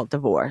difficult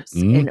divorce.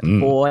 Mm-hmm.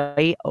 And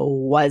boy,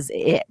 was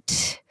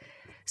it.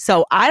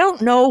 So I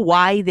don't know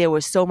why there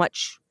was so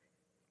much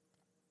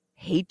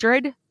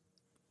hatred.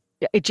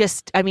 It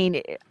just, I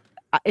mean,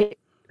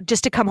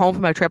 just to come home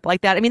from a trip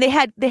like that. I mean, they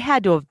had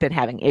to have been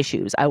having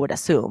issues, I would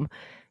assume,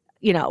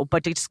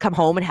 but to just come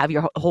home and have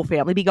your whole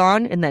family be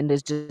gone and then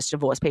there's just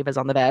divorce papers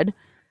on the bed.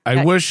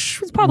 I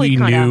wish we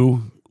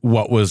knew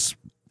what was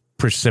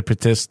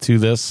precipitous to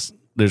this.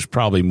 There's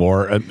probably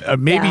more.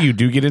 Maybe you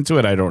do get into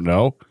it. I don't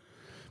know.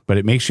 But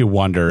it makes you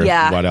wonder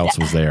what else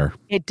was there.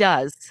 It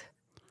does.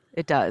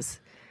 It does.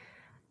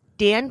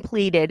 Dan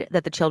pleaded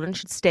that the children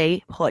should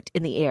stay put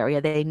in the area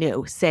they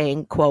knew,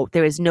 saying, quote,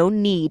 "There is no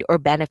need or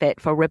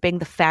benefit for ripping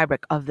the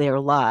fabric of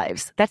their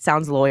lives." That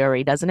sounds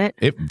lawyery, doesn't it?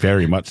 It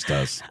very much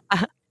does.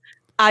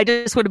 I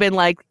just would have been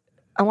like,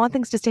 I want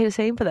things to stay the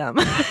same for them.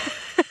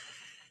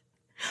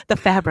 The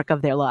fabric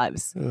of their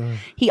lives.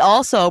 He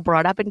also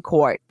brought up in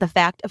court the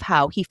fact of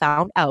how he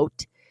found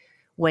out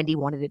Wendy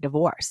wanted a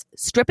divorce,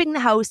 stripping the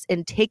house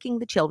and taking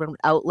the children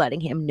without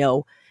letting him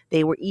know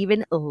they were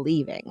even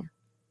leaving.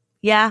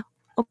 Yeah.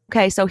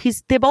 Okay. So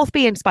they're both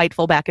being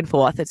spiteful back and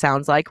forth, it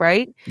sounds like,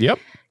 right? Yep.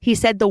 He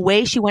said the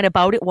way she went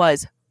about it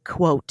was,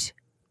 quote,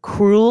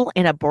 "cruel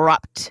and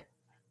abrupt,"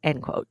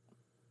 end quote.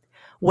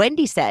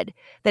 Wendy said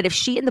that if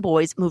she and the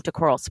boys moved to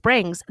Coral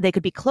Springs, they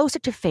could be closer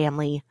to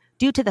family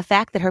due to the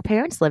fact that her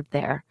parents lived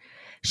there.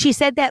 She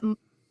said that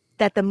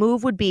the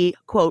move would be,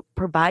 quote,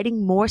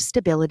 "providing more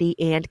stability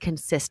and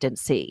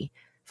consistency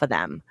for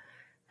them."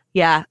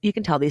 Yeah, you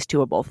can tell these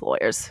two are both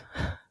lawyers.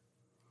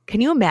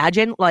 Can you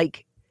imagine,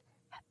 like,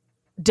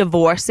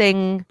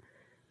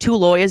 two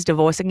lawyers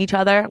divorcing each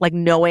other, like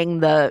knowing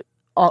the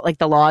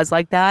laws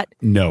like that?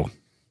 No.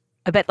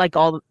 I bet like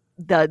all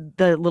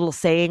the little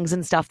sayings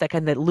and stuff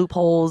the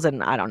loopholes,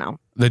 and I don't know.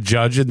 The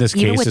judge in this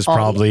case is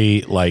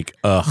probably like,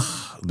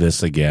 ugh,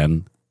 this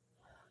again.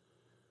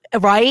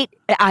 Right?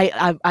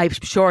 I'm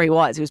sure he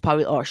was. He was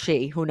probably, or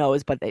she, who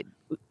knows, but they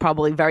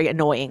probably very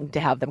annoying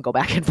to have them go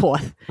back and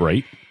forth.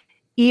 Right.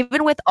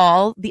 Even with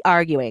all the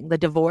arguing, the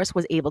divorce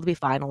was able to be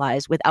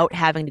finalized without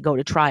having to go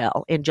to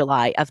trial in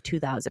July of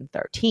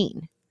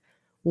 2013.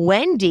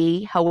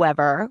 Wendy,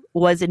 however,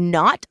 was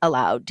not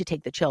allowed to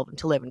take the children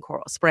to live in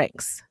Coral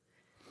Springs.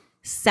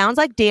 Sounds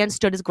like Dan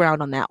stood his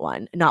ground on that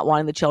one, not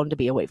wanting the children to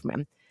be away from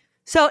him.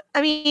 So,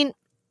 I mean,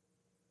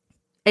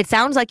 it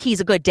sounds like he's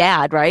a good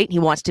dad, right? He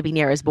wants to be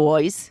near his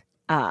boys.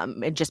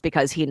 And just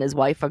because he and his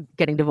wife are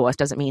getting divorced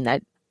doesn't mean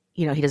that,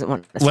 he doesn't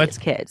want to see his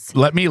kids.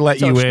 Let me let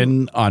you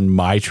in on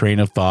my train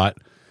of thought.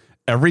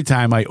 every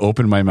time I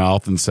open my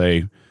mouth and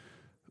say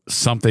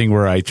something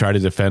where I try to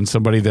defend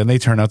somebody, then they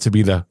turn out to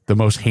be the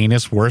most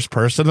heinous, worst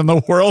person in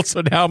the world.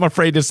 So now I'm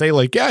afraid to say,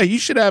 like, yeah, he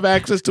should have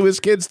access to his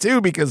kids too,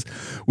 because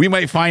we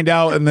might find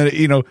out, and then,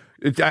 you know,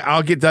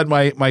 I'll get done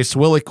my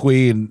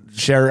soliloquy, and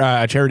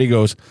Charity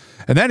goes,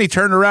 and then he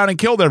turned around and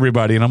killed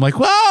everybody. And I'm like,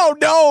 whoa,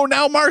 no,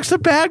 now Mark's a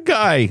bad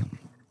guy.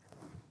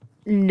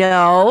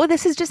 No,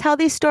 this is just how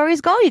these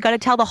stories go. You got to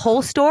tell the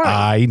whole story.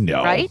 I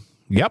know. Right?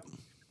 Yep.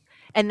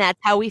 And that's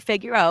how we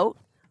figure out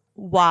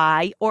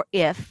why or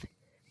if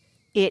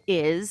it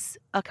is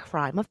a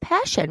crime of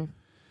passion.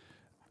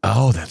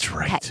 Oh, that's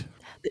right.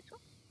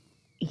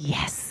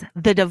 Yes.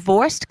 The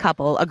divorced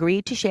couple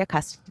agreed to share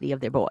custody of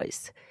their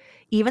boys.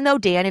 Even though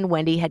Dan and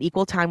Wendy had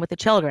equal time with the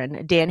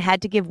children, Dan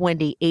had to give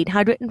Wendy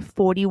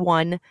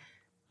 $841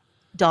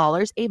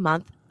 a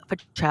month for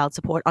child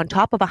support on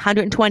top of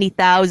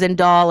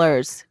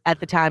 $120,000 at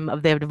the time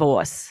of their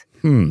divorce.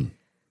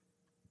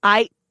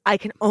 I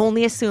can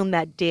only assume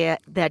that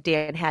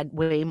Dan had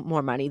way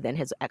more money than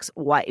his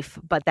ex-wife,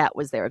 but that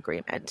was their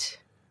agreement.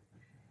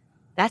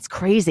 That's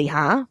crazy,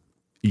 huh?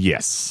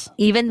 Yes.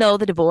 Even though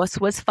the divorce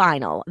was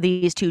final,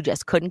 these two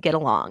just couldn't get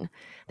along.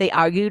 They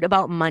argued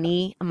about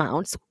money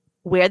amounts,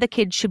 where the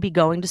kids should be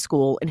going to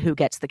school, and who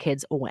gets the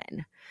kids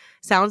when.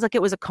 Sounds like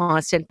it was a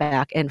constant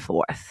back and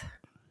forth.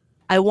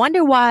 I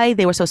wonder why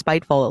they were so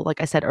spiteful, like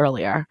I said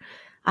earlier.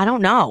 I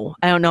don't know.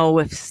 I don't know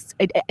if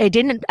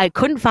I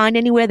couldn't find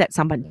anywhere that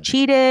someone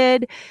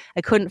cheated.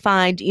 I couldn't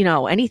find,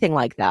 anything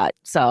like that.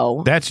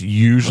 So that's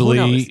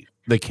usually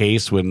the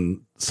case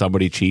when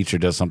somebody cheats or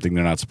does something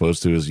they're not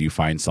supposed to, is you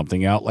find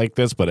something out like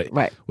this, but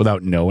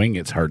without knowing,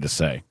 it's hard to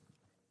say.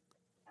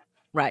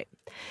 Right.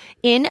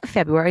 In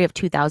February of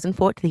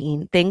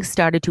 2014, things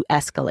started to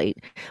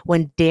escalate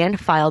when Dan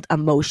filed a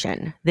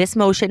motion. This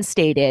motion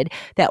stated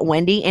that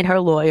Wendy and her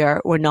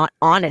lawyer were not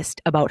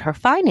honest about her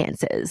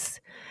finances.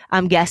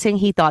 I'm guessing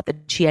he thought that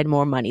she had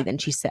more money than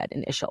she said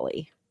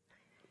initially.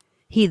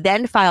 He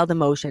then filed a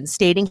motion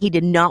stating he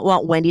did not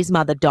want Wendy's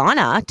mother,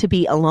 Donna, to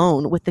be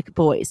alone with the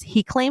boys.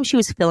 He claimed she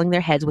was filling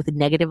their heads with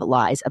negative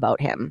lies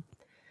about him.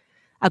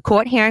 A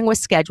court hearing was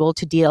scheduled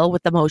to deal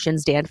with the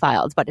motions Dan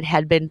filed, but it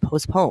had been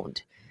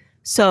postponed.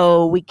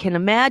 So we can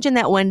imagine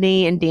that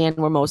Wendy and Dan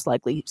were most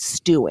likely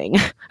stewing.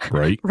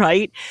 Right.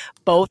 Right?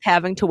 Both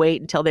having to wait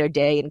until their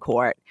day in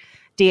court.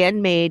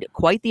 Dan made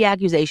quite the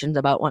accusations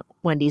about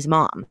Wendy's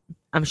mom.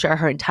 I'm sure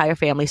her entire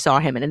family saw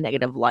him in a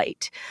negative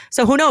light.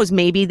 So who knows?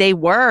 Maybe they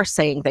were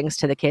saying things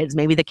to the kids.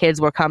 Maybe the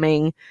kids were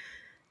coming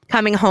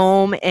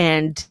home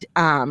and,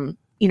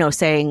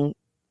 saying,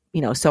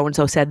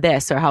 so-and-so said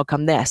this, or how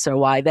come this, or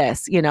why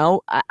this,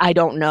 I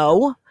don't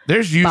know.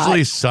 There's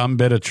usually some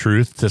bit of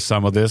truth to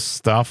some of this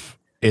stuff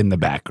in the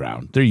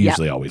background. There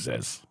usually always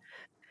is.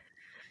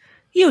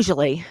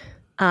 Usually.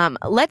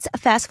 Let's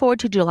fast forward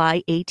to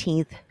July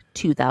 18th,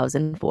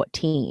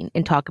 2014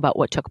 and talk about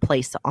what took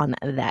place on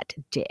that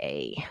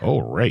day.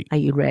 All right. Are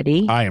you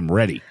ready? I am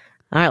ready.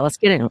 All right, let's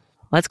get in.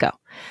 Let's go.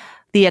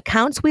 The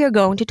accounts we are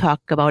going to talk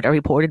about are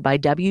reported by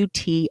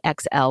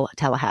WTXL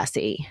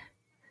Tallahassee.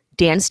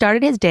 Dan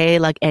started his day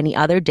like any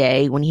other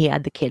day when he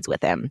had the kids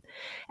with him.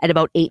 At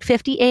about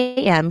 8:50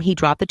 a.m., he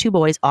dropped the two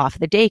boys off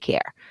at the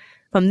daycare.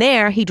 From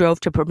there, he drove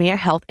to Premier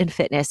Health and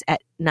Fitness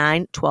at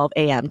 9:12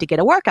 a.m. to get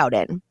a workout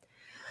in.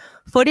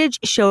 Footage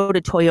showed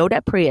a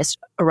Toyota Prius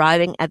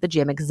arriving at the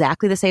gym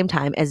exactly the same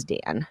time as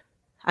Dan.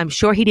 I'm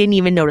sure he didn't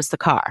even notice the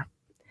car.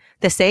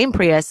 The same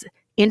Prius,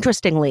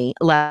 interestingly,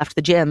 left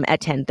the gym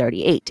at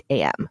 10:38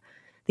 a.m.,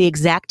 the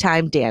exact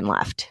time Dan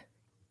left.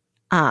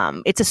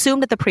 It's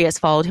assumed that the Prius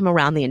followed him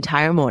around the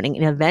entire morning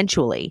and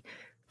eventually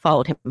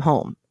followed him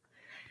home.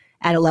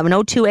 At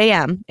 11:02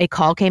 a.m., a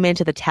call came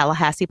into the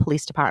Tallahassee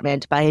Police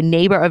Department by a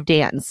neighbor of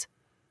Dan's.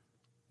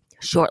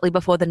 Shortly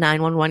before the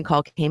 911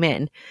 call came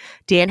in,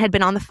 Dan had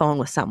been on the phone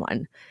with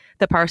someone.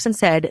 The person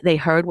said they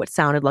heard what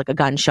sounded like a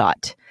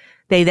gunshot.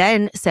 They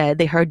then said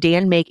they heard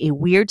Dan make a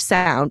weird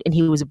sound and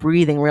he was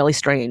breathing really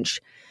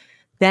strange.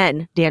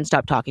 Then Dan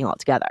stopped talking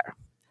altogether.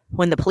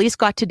 When the police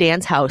got to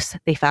Dan's house,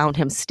 they found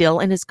him still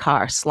in his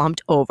car,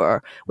 slumped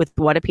over with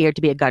what appeared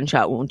to be a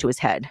gunshot wound to his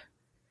head.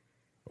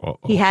 Uh-oh.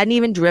 He hadn't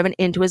even driven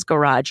into his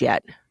garage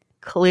yet.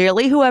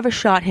 Clearly, whoever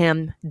shot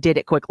him did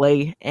it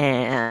quickly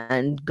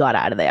and got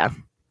out of there.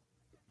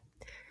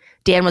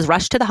 Dan was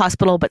rushed to the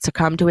hospital but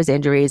succumbed to his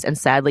injuries, and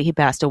sadly, he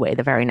passed away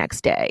the very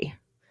next day.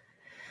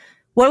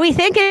 What are we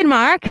thinking,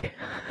 Mark?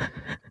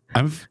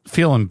 I'm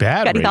feeling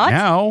bad right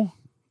now.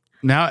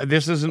 Now,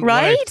 this isn't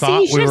right. Where I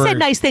thought you should have said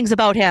nice things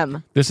about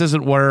him. This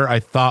isn't where I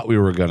thought we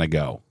were going to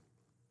go.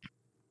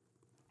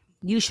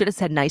 You should have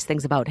said nice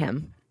things about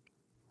him.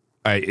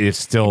 You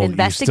still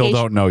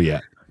don't know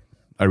yet.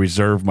 I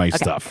reserve my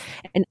stuff.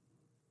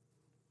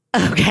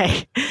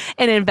 Okay.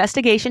 An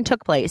investigation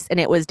took place, and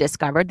it was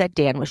discovered that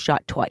Dan was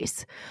shot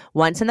twice,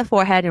 once in the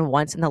forehead and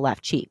once in the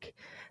left cheek.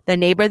 The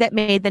neighbor that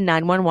made the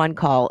 911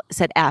 call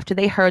said after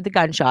they heard the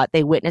gunshot,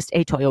 they witnessed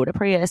a Toyota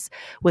Prius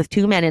with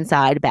two men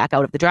inside back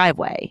out of the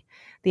driveway.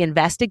 The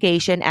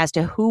investigation as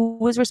to who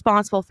was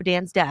responsible for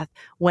Dan's death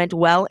went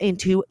well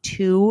into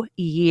 2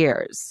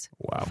 years.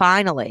 Wow.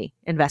 Finally,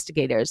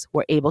 investigators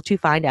were able to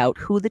find out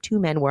who the two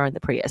men were in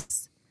the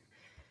Prius.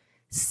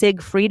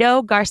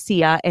 Sigfrido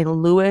Garcia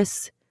and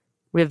Luis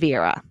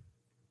Rivera.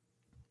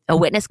 A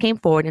witness came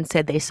forward and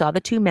said they saw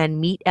the two men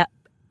meet at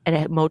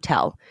a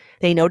motel.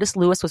 They noticed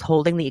Luis was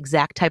holding the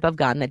exact type of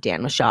gun that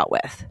Dan was shot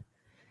with.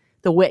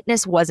 The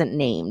witness wasn't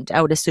named.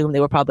 I would assume they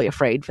were probably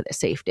afraid for their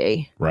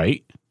safety.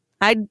 Right.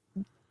 I'd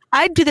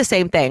do the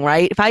same thing,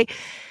 right?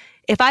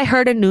 If I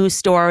heard a news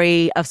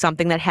story of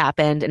something that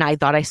happened and I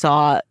thought I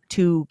saw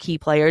two key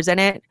players in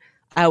it,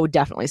 I would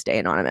definitely stay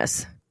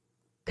anonymous.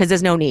 Because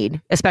there's no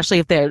need, especially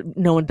if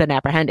no one's been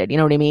apprehended. You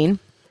know what I mean?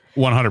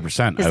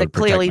 100%. I would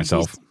protect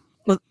myself.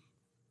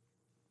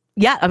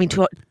 Yeah, I mean,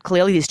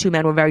 clearly these two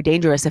men were very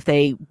dangerous if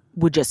they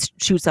would just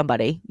shoot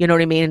somebody. You know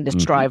what I mean? And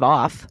just drive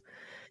off.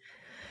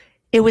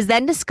 It was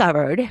then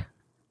discovered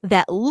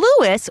that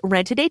Luis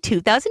rented a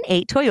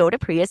 2008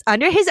 Toyota Prius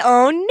under his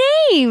own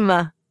name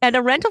at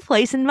a rental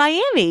place in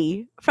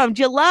Miami from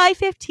July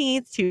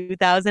 15th,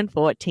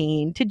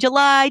 2014 to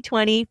July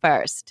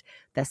 21st.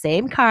 The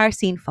same car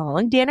seen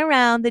following Dan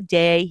around the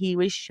day he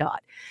was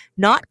shot.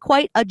 Not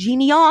quite a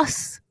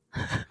genius.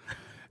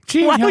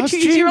 Genius, why would you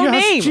use your own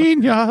name?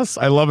 Genius.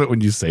 I love it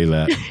when you say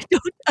that.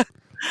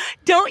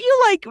 Don't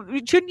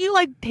you shouldn't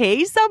you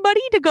pay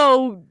somebody to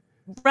go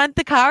rent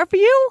the car for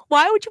you?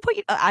 Why would you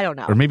I don't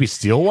know. Or maybe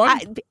steal one?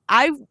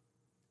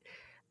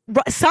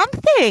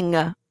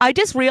 Something. I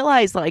just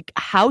realized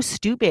how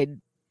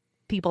stupid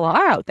people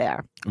are out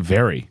there.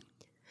 Very.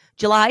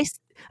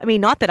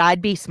 Not that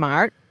I'd be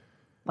smart.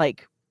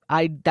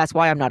 That's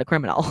why I'm not a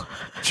criminal.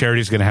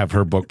 Charity's going to have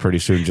her book pretty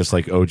soon, just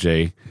like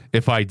OJ.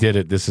 If I did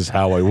it, this is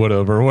how I would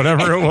have, or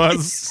whatever it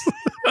was.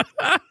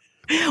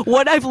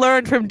 What I've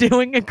learned from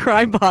doing a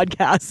crime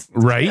podcast.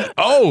 Right?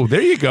 Oh,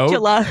 there you go.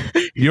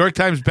 New York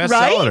Times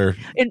bestseller.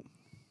 Right?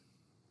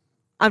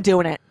 I'm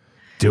doing it.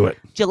 Do it.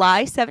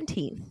 July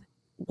 17th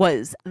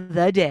was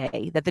the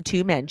day that the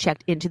two men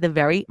checked into the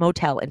very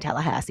motel in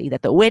Tallahassee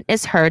that the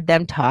witness heard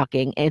them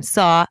talking and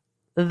saw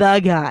the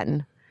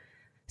gun.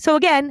 So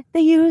again,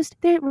 they used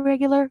their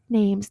regular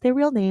names, their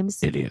real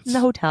names. Idiots. In the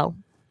hotel.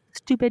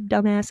 Stupid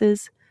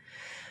dumbasses.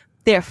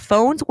 Their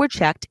phones were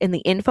checked and the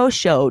info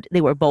showed they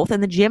were both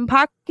in the gym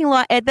parking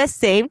lot at the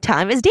same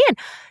time as Dan.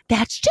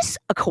 That's just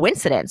a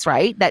coincidence,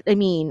 right?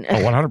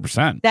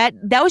 100%.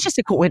 That was just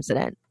a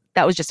coincidence.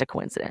 That was just a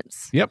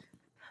coincidence. Yep.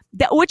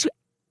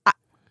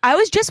 I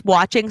was just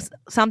watching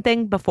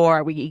something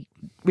before we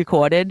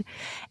recorded,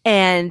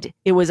 and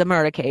it was a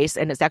murder case,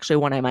 and it's actually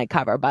one I might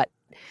cover, but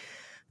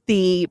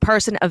the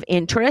person of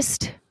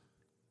interest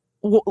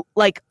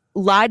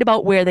lied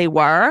about where they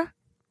were,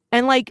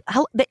 and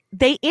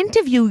they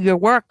interview your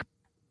work,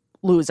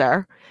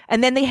 loser,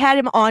 and then they had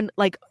him on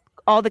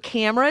all the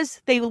cameras.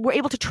 They were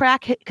able to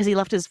track it because he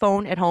left his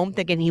phone at home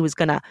thinking he was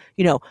gonna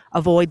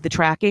avoid the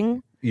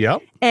tracking.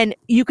 Yep. And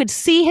you could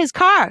see his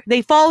car.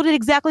 They followed it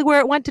exactly where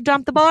it went to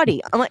dump the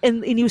body.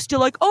 And he was still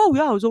like, "Oh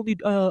yeah, I was only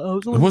it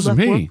wasn't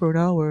me work for an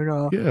hour,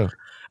 and yeah,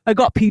 I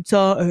got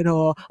pizza, and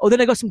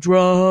then I got some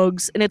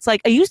drugs." And it's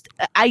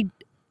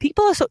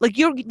people are so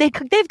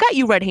they've got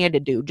you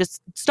red-handed, dude.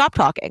 Just stop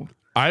talking.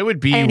 I would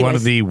be one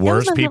of the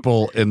worst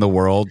people in the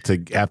world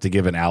to have to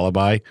give an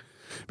alibi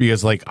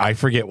because I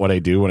forget what I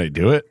do when I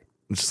do it.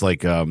 It's just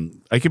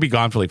I could be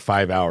gone for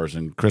 5 hours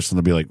and Kristen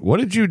will be like, "What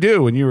did you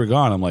do when you were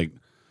gone?" I'm like,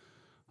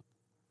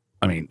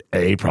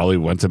 probably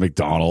went to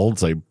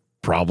McDonald's. I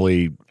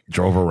probably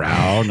drove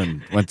around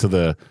and went to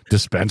the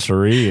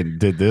dispensary and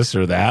did this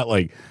or that.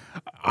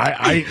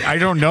 I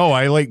don't know.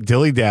 I like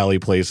dilly-dally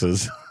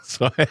places,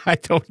 so I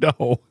don't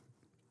know.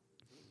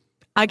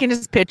 I can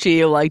just picture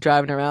you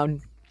driving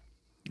around,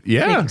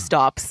 making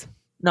stops,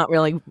 not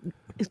really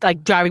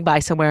driving by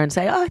somewhere and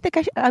say, "Oh, I think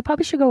I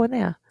probably should go in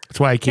there." That's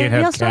why I can't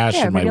have cash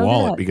in my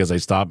wallet because I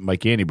stop my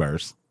candy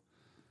bars.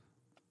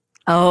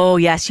 Oh,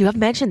 yes. You have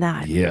mentioned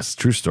that. Yes.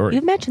 True story.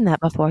 You've mentioned that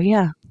before.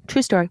 Yeah.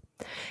 True story.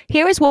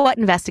 Here is what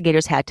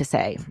investigators had to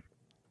say.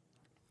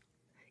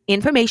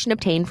 Information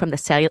obtained from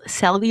the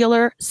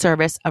cellular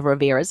service of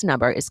Rivera's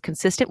number is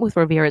consistent with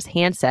Rivera's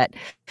handset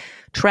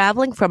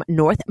traveling from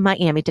North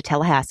Miami to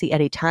Tallahassee at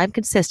a time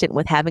consistent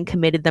with having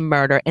committed the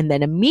murder and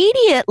then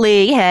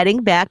immediately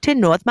heading back to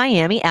North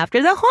Miami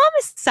after the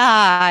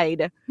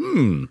homicide.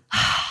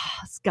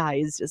 This guy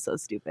is just so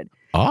stupid.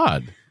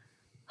 Odd.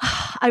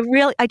 I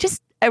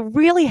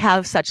really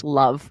have such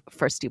love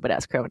for stupid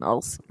ass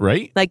criminals.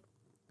 Right?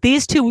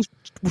 These two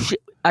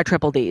are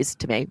triple D's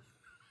to me.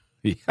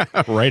 Yeah,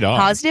 right on.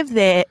 Positive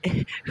they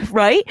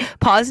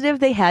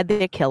had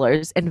their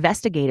killers.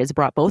 Investigators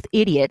brought both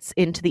idiots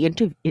into the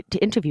to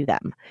interview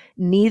them.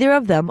 Neither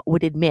of them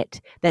would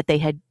admit that they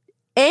had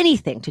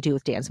anything to do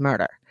with Dan's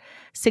murder.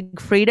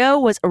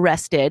 Sigfrido was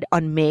arrested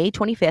on May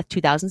 25th,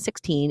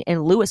 2016,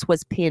 and Luis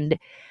was pinned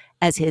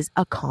as his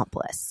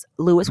accomplice.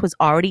 Luis was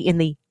already in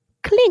the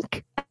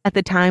clink at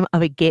the time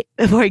of a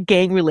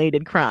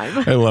gang-related crime.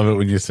 I love it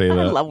when you say that.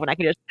 I love when I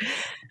can just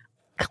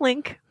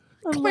clink.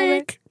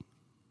 Clink.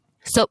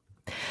 So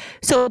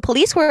So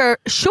police were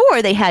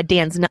sure they had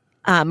Dan's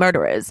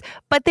murderers,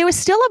 but there was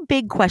still a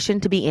big question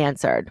to be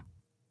answered.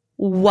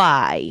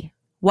 Why?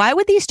 Why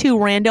would these two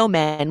rando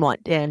men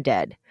want Dan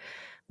dead?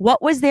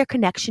 What was their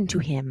connection to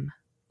him?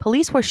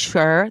 Police were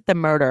sure the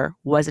murder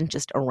wasn't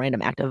just a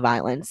random act of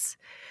violence,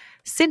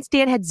 since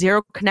Dan had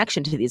zero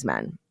connection to these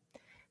men.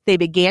 They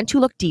began to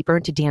look deeper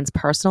into Dan's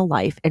personal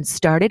life and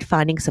started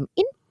finding some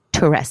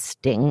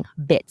interesting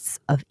bits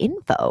of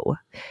info.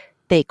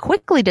 They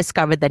quickly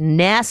discovered the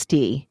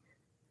nasty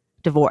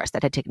divorce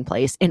that had taken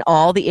place and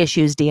all the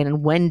issues Dan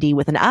and Wendy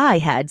with an I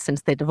had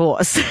since their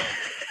divorce.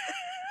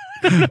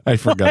 I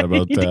forgot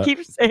about that. To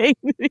keep saying.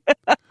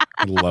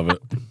 I love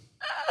it.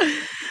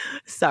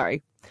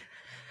 Sorry.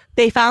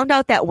 They found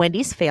out that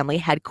Wendy's family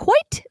had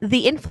quite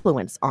the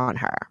influence on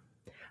her.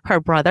 Her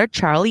brother,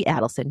 Charlie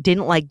Adelson,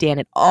 didn't like Dan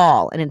at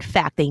all, and in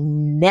fact, they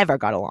never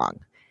got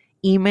along.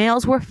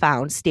 Emails were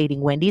found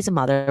stating Wendy's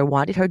mother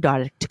wanted her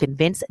daughter to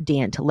convince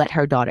Dan to let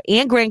her daughter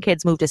and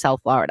grandkids move to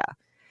South Florida.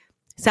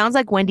 Sounds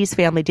like Wendy's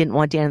family didn't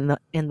want Dan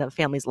in the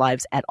family's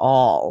lives at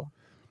all.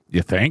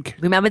 You think?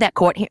 Remember that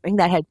court hearing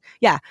that had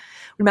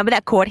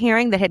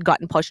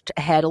gotten pushed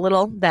ahead a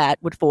little that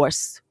would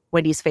force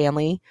Wendy's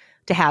family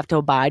to have to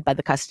abide by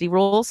the custody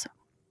rules?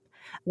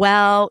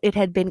 Well, it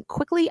had been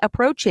quickly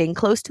approaching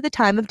close to the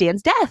time of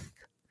Dan's death.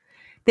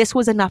 This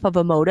was enough of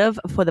a motive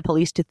for the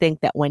police to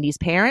think that Wendy's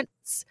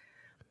parents,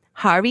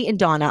 Harvey and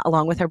Donna,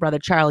 along with her brother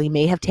Charlie,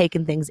 may have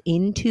taken things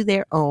into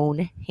their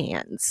own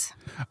hands.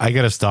 I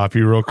got to stop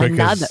you real quick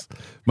because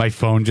my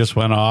phone just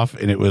went off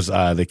and it was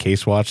the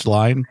Case Watch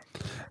line.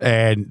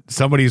 And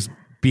somebody's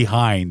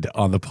behind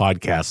on the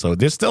podcast. So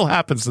this still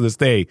happens to this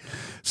day.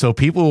 So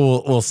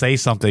people will say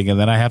something and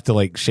then I have to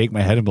like shake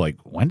my head and be like,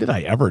 when did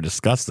I ever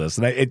discuss this?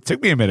 And it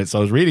took me a minute. So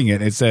I was reading it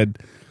and it said,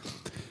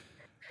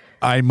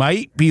 I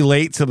might be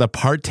late to the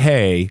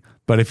party,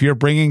 but if you're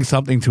bringing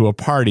something to a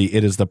party,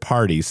 it is the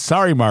party.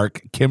 Sorry,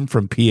 Mark, Kim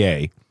from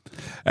PA.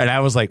 And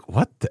I was like,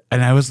 what?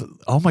 And I was,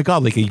 oh my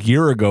God, like a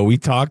year ago, we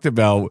talked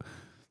about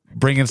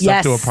bringing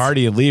stuff to a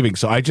party and leaving.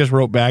 So I just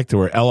wrote back to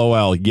her,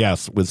 LOL,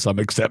 yes, with some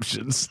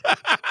exceptions.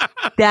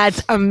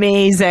 That's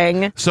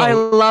amazing. So I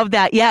love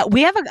that. Yeah,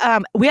 we have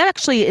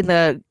actually in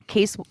the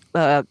case,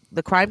 the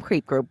Crime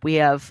Creep group, we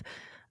have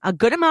a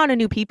good amount of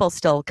new people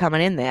still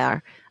coming in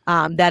there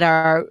that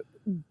are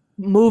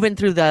moving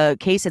through the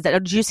cases.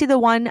 Did you see the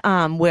one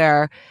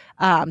where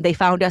they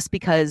found us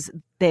because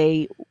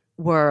they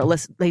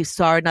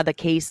saw another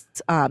case.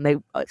 They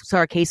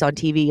saw a case on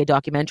TV, a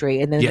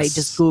documentary, and then they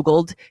just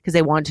Googled because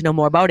they wanted to know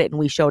more about it, and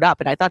we showed up,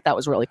 and I thought that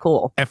was really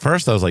cool. At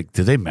first, I was like,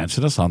 "Did they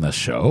mention us on this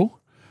show?"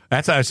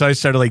 So I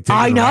started like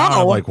digging around.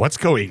 I'm like, "What's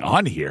going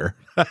on here?"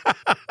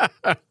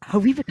 Are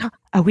we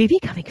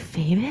becoming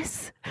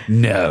famous?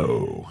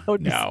 No,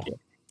 no.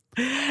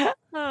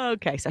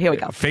 Okay, so here we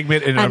go.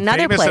 Famous in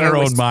our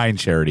own mind,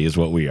 Charity, is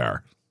what we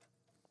are.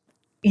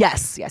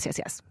 Yes.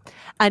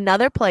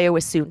 Another player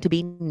was soon to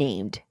be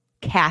named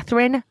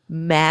Catherine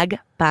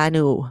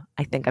Magbanu.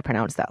 I think I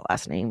pronounced that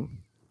last name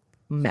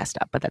messed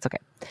up, but that's okay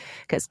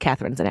because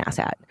Catherine's an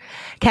asshat.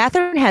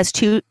 Catherine has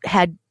two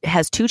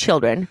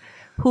children.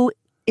 Who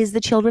is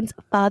the children's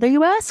father,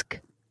 you ask?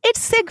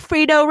 It's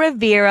Sigfrido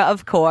Rivera,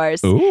 of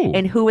course. Ooh.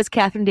 And who was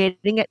Catherine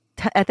dating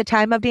at the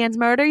time of Dan's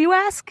murder, you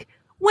ask?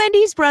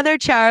 Wendy's brother,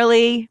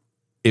 Charlie.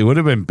 It would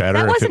have been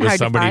better if it was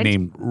somebody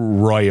named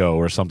Royo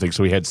or something.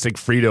 So we had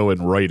Sigfrido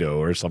and Royo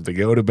or something.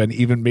 It would have been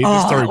even made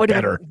the story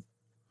better.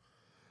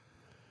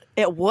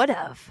 It would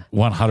have.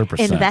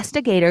 100%.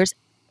 Investigators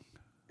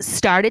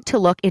started to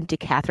look into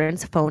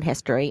Catherine's phone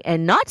history,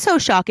 and not so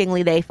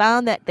shockingly, they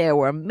found that there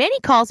were many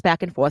calls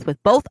back and forth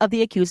with both of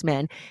the accused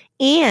men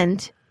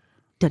and,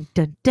 dun,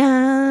 dun,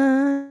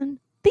 dun,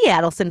 the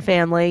Adelson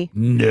family.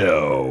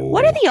 No.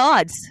 What are the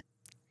odds?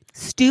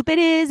 Stupid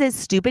is as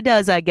stupid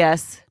does, I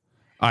guess.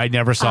 I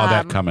never saw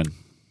that coming.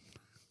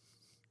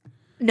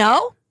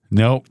 No?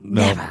 No.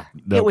 Never.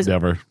 It was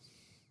never.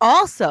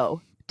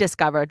 Also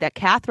discovered that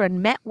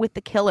Catherine met with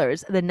the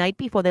killers the night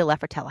before they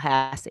left for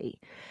Tallahassee.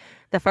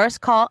 The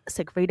first call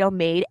Sigfrido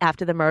made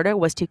after the murder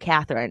was to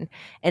Catherine,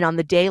 and on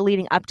the day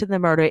leading up to the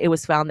murder, it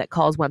was found that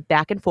calls went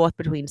back and forth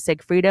between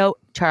Sigfrido,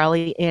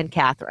 Charlie, and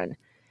Catherine.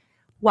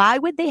 Why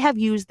would they have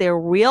used their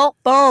real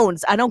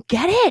phones? I don't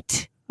get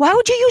it. Why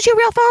would you use your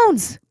real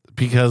phones?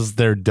 Because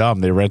they're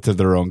dumb. They rented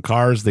their own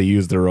cars. They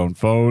used their own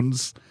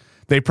phones.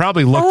 They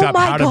probably looked up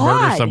how to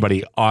murder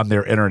somebody on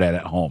their internet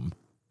at home.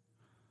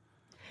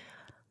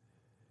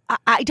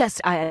 I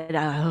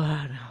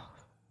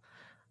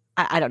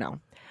don't know.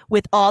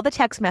 With all the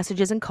text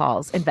messages and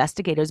calls,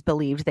 investigators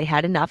believed they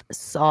had enough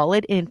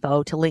solid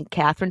info to link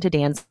Catherine to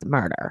Dan's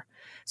murder.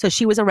 So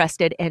she was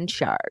arrested and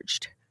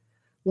charged.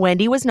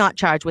 Wendy was not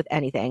charged with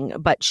anything,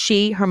 but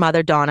she, her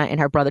mother, Donna, and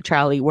her brother,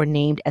 Charlie, were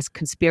named as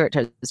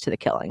conspirators to the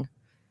killing.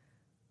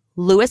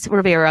 Luis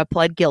Rivera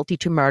pled guilty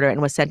to murder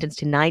and was sentenced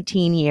to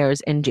 19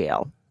 years in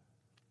jail.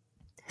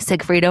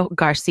 Sigfrido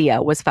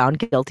Garcia was found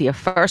guilty of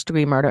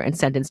first-degree murder and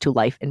sentenced to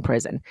life in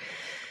prison.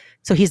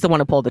 So he's the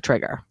one who pulled the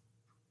trigger.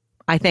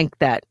 I think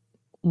that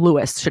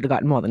Luis should have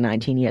gotten more than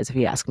 19 years if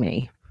you ask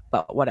me,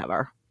 but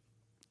whatever.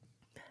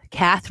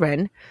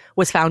 Catherine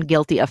was found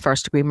guilty of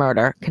first-degree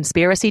murder,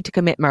 conspiracy to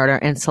commit murder,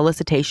 and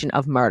solicitation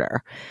of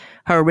murder.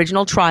 Her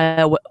original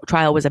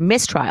trial was a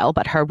mistrial,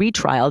 but her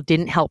retrial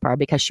didn't help her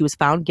because she was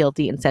found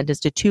guilty and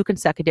sentenced to 2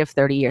 consecutive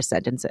 30-year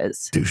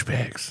sentences.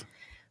 Douchebags.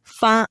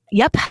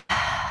 Yep.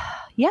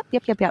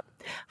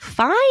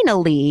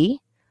 Finally,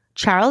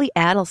 Charlie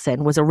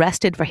Adelson was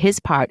arrested for his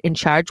part and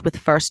charged with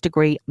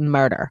first-degree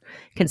murder,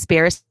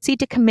 conspiracy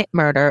to commit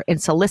murder,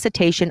 and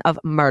solicitation of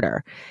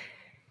murder.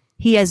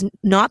 He has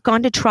not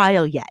gone to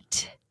trial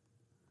yet.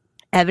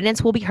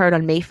 Evidence will be heard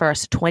on May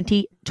 1st,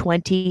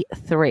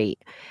 2023.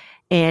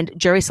 And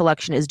jury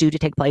selection is due to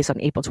take place on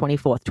April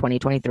 24th,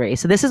 2023.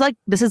 So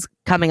this is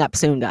coming up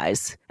soon,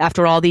 guys,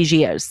 after all these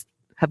years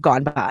have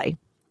gone by.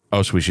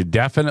 Oh, so we should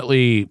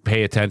definitely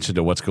pay attention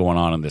to what's going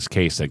on in this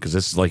case then, because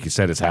this is, like you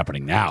said, it's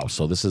happening now.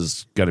 So this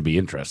is going to be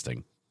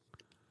interesting.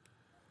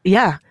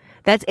 Yeah,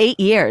 that's 8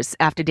 years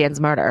after Dan's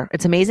murder.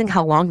 It's amazing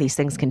how long these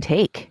things can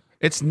take.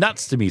 It's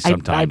nuts to me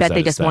sometimes. I bet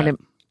they just want to.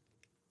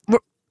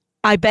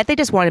 I bet they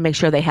just want to make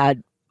sure they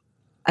had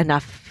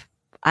enough.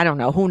 I don't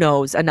know. Who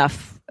knows?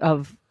 Enough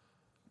of,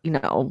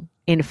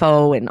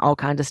 info and all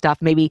kinds of stuff.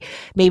 Maybe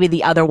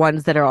the other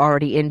ones that are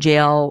already in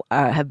jail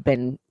have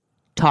been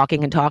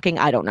talking.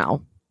 I don't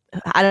know.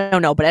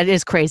 But it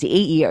is crazy.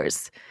 8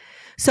 years.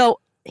 So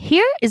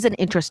here is an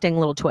interesting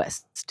little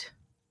twist.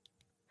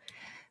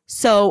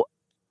 So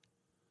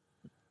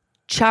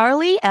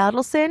Charlie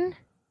Adelson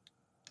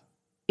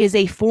is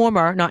a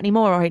former, not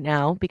anymore right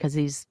now because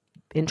he's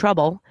in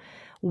trouble,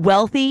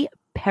 wealthy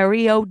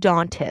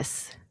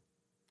periodontist.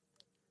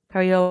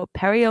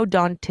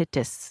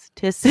 Periodontist.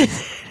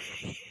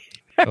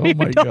 Oh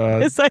my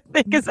God. I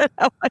think is that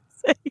how I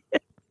say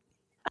it.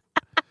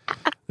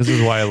 This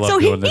is why I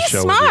love doing this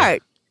show. So he's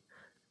smart.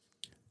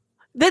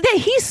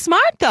 He's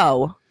smart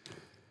though.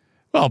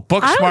 Well,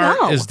 book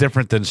smart is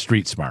different than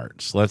street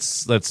smarts.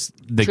 Let's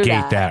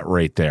negate that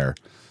right there.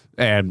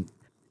 And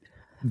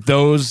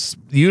those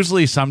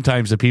usually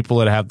sometimes the people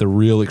that have the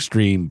real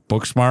extreme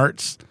book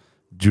smarts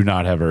do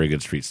not have very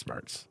good street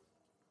smarts.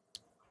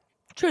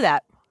 True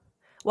that.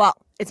 Well,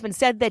 it's been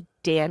said that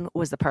Dan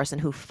was the person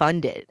who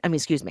funded.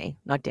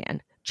 Not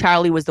Dan.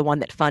 Charlie was the one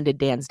that funded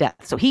Dan's death.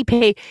 So he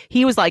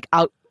was like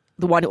out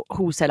the one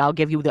who said, "I'll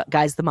give you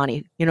guys the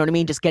money." You know what I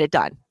mean? Just get it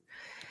done.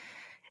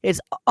 It's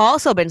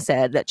also been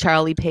said that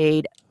Charlie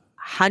paid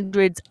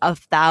hundreds of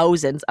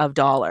thousands of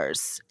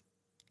dollars.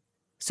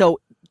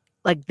 So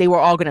like they were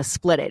all going to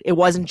split it. It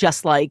wasn't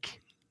just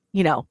like,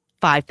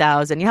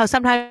 $5,000.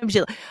 Sometimes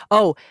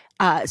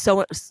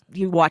so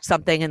you watch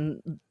something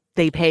and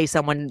they pay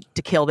someone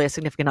to kill their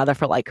significant other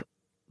for like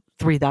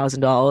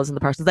 $3,000 and the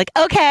person's like,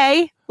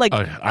 okay. Like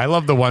I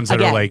love the ones that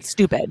again, are like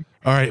stupid.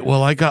 All right,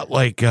 well, I got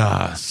like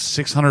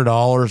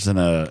 $600 and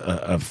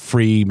a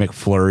free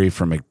McFlurry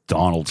from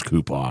McDonald's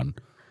coupon.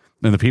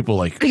 And the people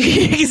like,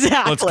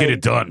 exactly. Let's get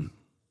it done.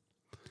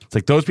 It's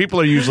like those people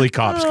are usually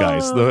cops,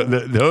 guys.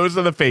 Those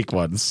are the fake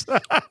ones.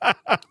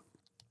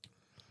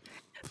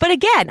 But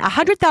again,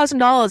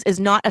 $100,000 is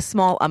not a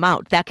small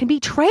amount that can be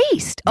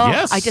traced. Oh,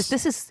 yes.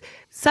 This is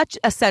such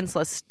a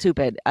senseless,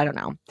 stupid, I don't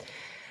know.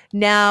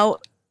 Now,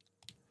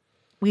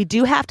 we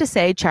do have to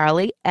say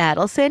Charlie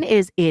Adelson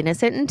is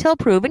innocent until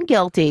proven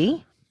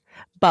guilty.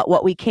 But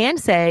what we can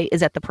say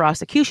is that the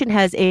prosecution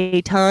has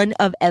a ton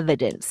of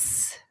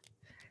evidence.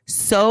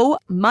 So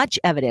much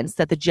evidence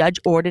that the judge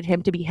ordered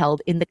him to be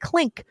held in the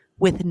clink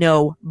with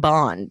no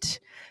bond.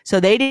 So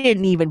they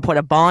didn't even put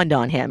a bond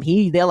on him.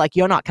 They're like,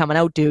 you're not coming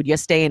out, dude. You're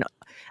staying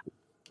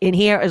in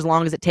here as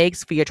long as it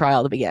takes for your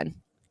trial to begin.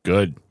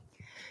 Good.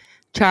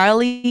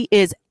 Charlie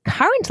is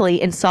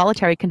currently in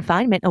solitary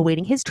confinement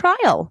awaiting his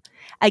trial.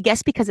 I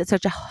guess because it's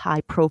such a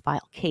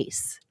high-profile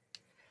case.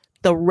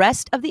 The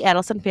rest of the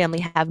Adelson family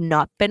have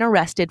not been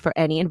arrested for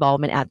any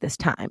involvement at this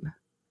time.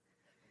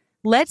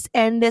 Let's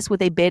end this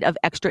with a bit of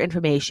extra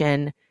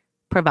information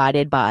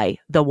provided by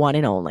the one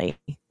and only,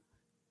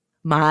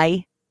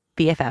 my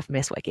BFF,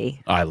 Miss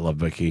Wiki. I love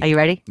Vicky. Are you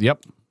ready?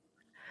 Yep.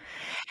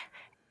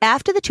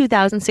 After the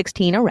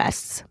 2016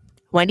 arrests,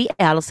 Wendy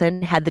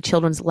Adelson had the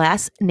children's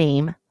last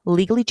name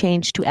legally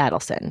changed to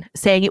Adelson,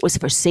 saying it was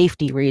for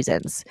safety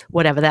reasons,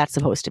 whatever that's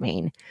supposed to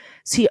mean.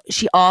 She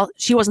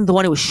wasn't the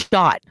one who was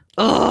shot.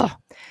 Ugh.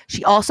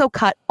 She also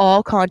cut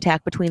all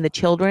contact between the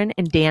children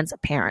and Dan's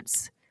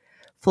parents.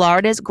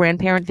 Florida's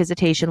grandparent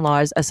visitation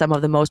laws are some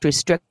of the most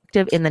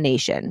restrictive in the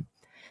nation.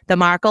 The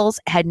Markels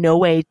had no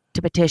way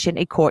to petition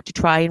a court to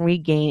try and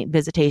regain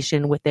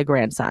visitation with their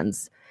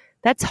grandsons.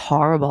 That's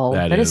horrible.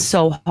 That is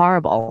so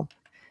horrible.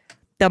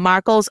 The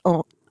Markels'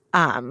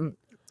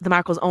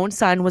 own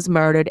son was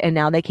murdered, and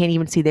now they can't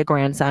even see their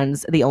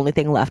grandsons, the only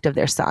thing left of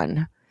their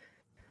son.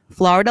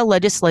 Florida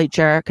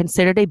legislature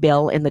considered a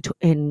bill in the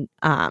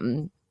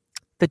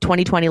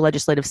 2020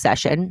 legislative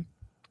session,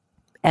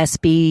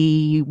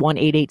 SB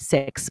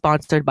 1886,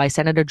 sponsored by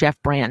Senator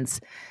Jeff Brands,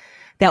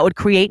 that would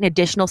create an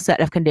additional set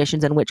of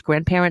conditions in which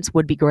grandparents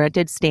would be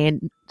granted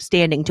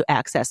standing to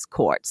access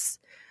courts.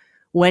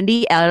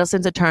 Wendy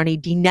Adelson's attorney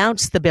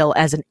denounced the bill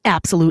as an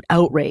absolute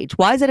outrage.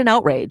 Why is it an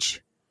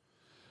outrage?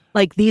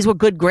 Like, these were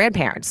good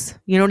grandparents.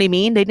 You know what I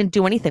mean? They didn't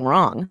do anything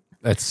wrong.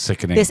 That's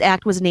sickening. This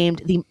act was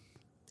named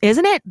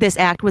isn't it? This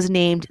act was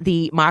named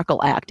the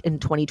Markel Act in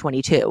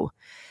 2022.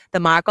 The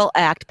Markel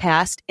Act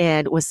passed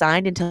and was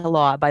signed into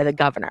law by the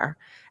governor.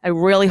 I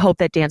really hope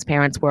that Dan's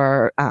parents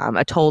were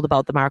told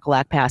about the Markel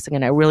Act passing,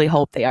 and I really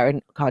hope they are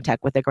in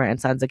contact with their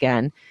grandsons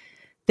again.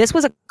 This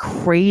was a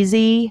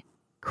crazy,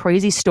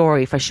 crazy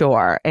story for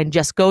sure, and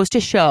just goes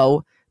to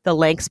show the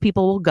lengths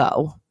people will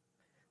go.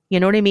 You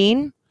know what I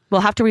mean?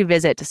 We'll have to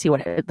revisit to see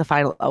what the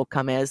final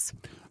outcome is.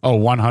 Oh,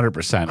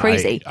 100%.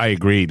 Crazy. I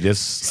agree.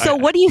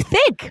 What do you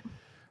think?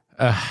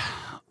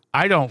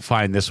 I don't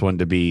find this one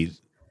to be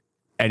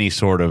any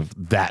sort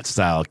of that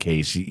style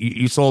case.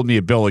 You sold me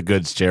a bill of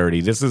goods,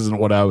 Charity. This isn't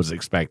what I was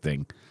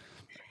expecting.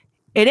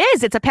 It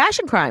is. It's a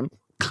passion crime.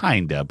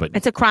 Kinda, but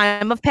it's a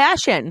crime of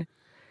passion.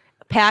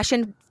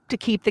 Passion to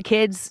keep the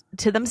kids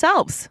to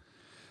themselves.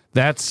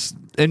 That's,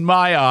 in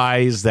my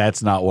eyes,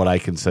 that's not what I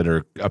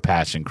consider a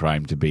passion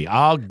crime to be.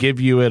 I'll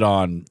give you it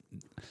on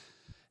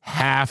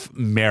half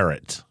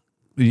merit.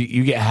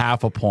 You get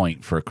half a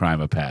point for a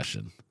crime of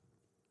passion.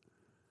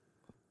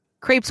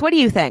 Creeps, what do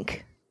you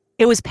think?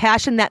 It was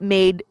passion that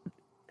made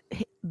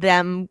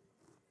them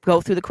go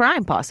through the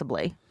crime,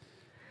 possibly.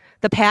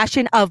 The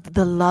passion of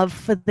the love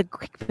for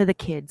the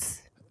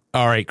kids.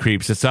 All right,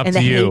 Creeps, it's up and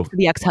to the you. Hate for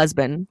the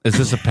ex-husband. Is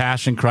this a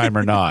passion crime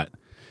or not?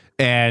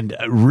 And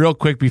real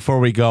quick before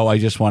we go, I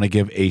just want to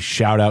give a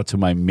shout out to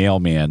my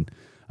mailman.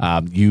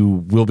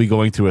 You will be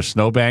going through a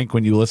snowbank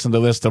when you listen to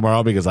this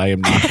tomorrow, because I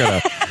am not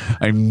gonna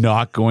I'm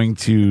not going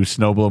to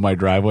snow blow my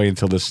driveway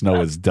until the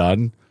snow is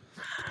done.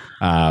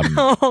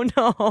 Oh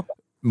no.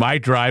 My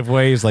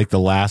driveway is like the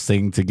last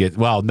thing to get.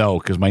 Well, no,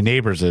 because my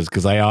neighbor's is,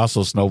 because I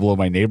also snow blow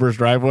my neighbor's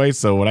driveway.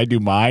 So when I do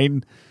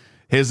mine,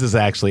 his is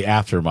actually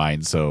after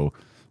mine. So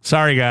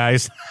sorry,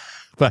 guys.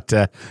 But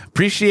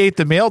appreciate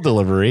the mail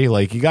delivery.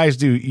 Like, you guys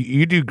do.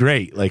 You do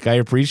great. Like, I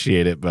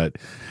appreciate it. But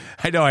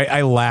I know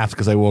I laughed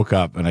because I woke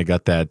up and I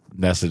got that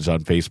message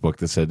on Facebook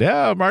that said,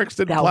 yeah, Mark's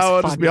didn't plow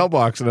out his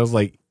mailbox. And I was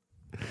like,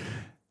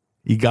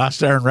 you gosh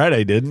darn right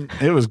I didn't.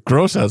 It was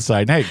gross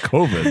outside. And I had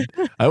COVID.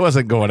 I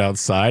wasn't going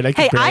outside. I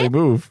could barely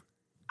move.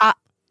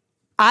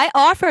 I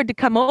offered to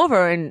come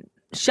over and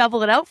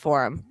shovel it out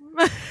for him.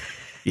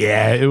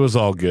 Yeah, it was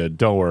all good.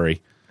 Don't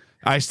worry.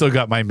 I still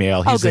got my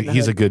mail.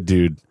 He's a good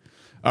dude.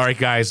 All right,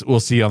 guys. We'll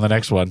see you on the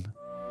next one.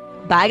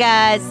 Bye,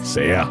 guys.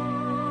 See ya.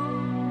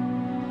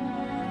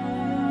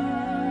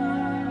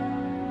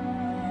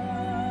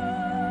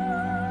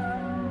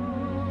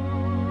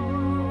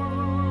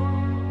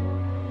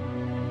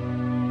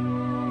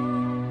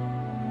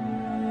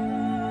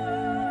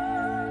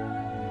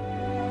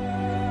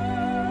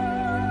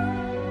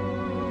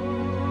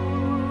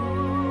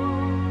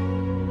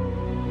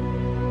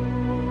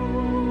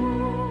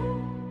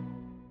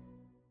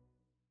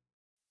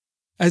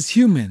 As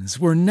humans,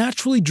 we're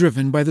naturally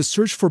driven by the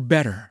search for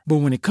better. But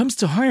when it comes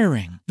to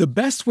hiring, the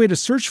best way to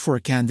search for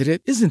a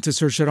candidate isn't to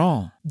search at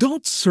all.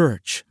 Don't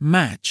search,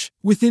 match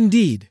with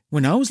Indeed.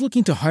 When I was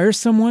looking to hire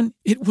someone,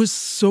 it was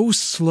so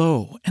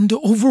slow and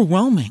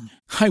overwhelming.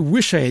 I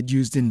wish I had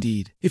used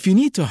Indeed. If you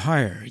need to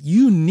hire,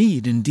 you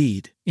need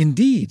Indeed.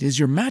 Indeed is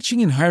your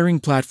matching and hiring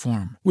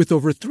platform with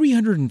over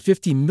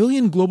 350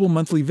 million global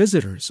monthly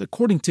visitors,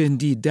 according to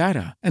Indeed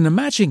data, and a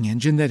matching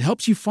engine that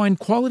helps you find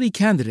quality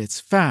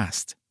candidates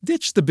fast.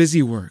 Ditch the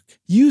busy work.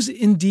 Use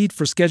Indeed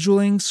for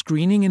scheduling,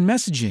 screening, and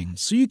messaging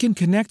so you can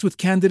connect with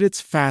candidates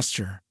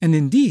faster. And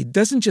Indeed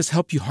doesn't just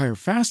help you hire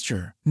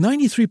faster.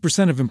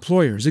 93% of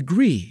employers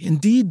agree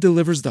Indeed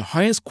delivers the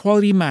highest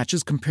quality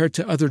matches compared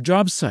to other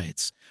job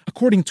sites,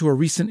 according to a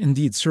recent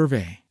Indeed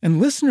survey.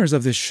 And listeners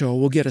of this show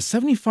will get a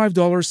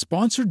 $75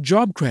 sponsored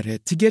job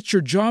credit to get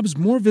your jobs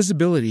more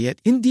visibility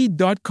at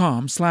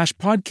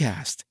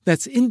Indeed.com/podcast.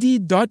 That's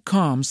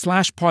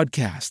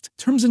Indeed.com/podcast.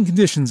 Terms and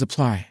conditions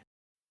apply.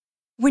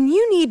 When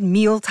you need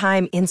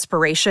mealtime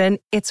inspiration,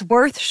 it's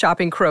worth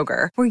shopping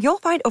Kroger, where you'll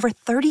find over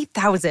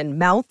 30,000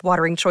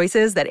 mouth-watering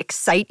choices that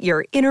excite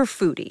your inner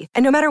foodie.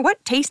 And no matter what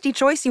tasty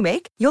choice you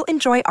make, you'll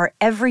enjoy our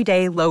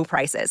everyday low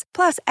prices,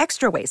 plus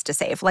extra ways to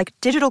save, like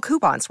digital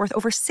coupons worth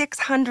over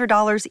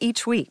 $600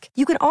 each week.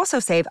 You can also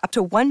save up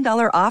to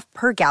 $1 off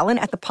per gallon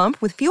at the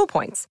pump with fuel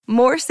points.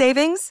 More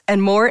savings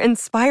and more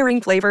inspiring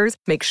flavors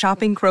make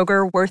shopping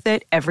Kroger worth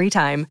it every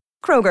time.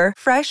 Kroger,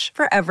 fresh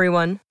for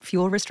everyone.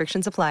 Fuel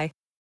restrictions apply.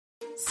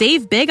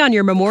 Save big on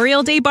your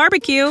Memorial Day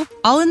barbecue,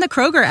 all in the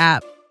Kroger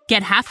app.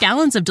 Get half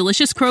gallons of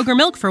delicious Kroger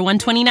milk for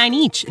 $1.29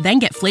 each. Then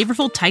get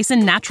flavorful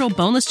Tyson natural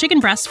boneless chicken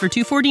breasts for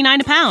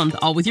 $2.49 a pound,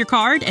 all with your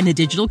card and a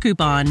digital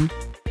coupon.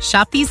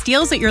 Shop these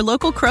deals at your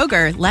local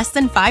Kroger, less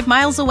than 5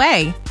 miles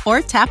away.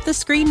 Or tap the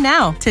screen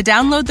now to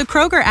download the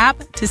Kroger app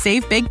to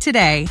save big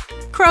today.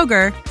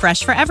 Kroger,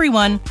 fresh for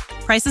everyone.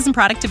 Prices and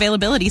product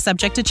availability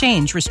subject to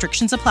change.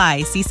 Restrictions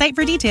apply. See site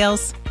for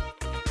details.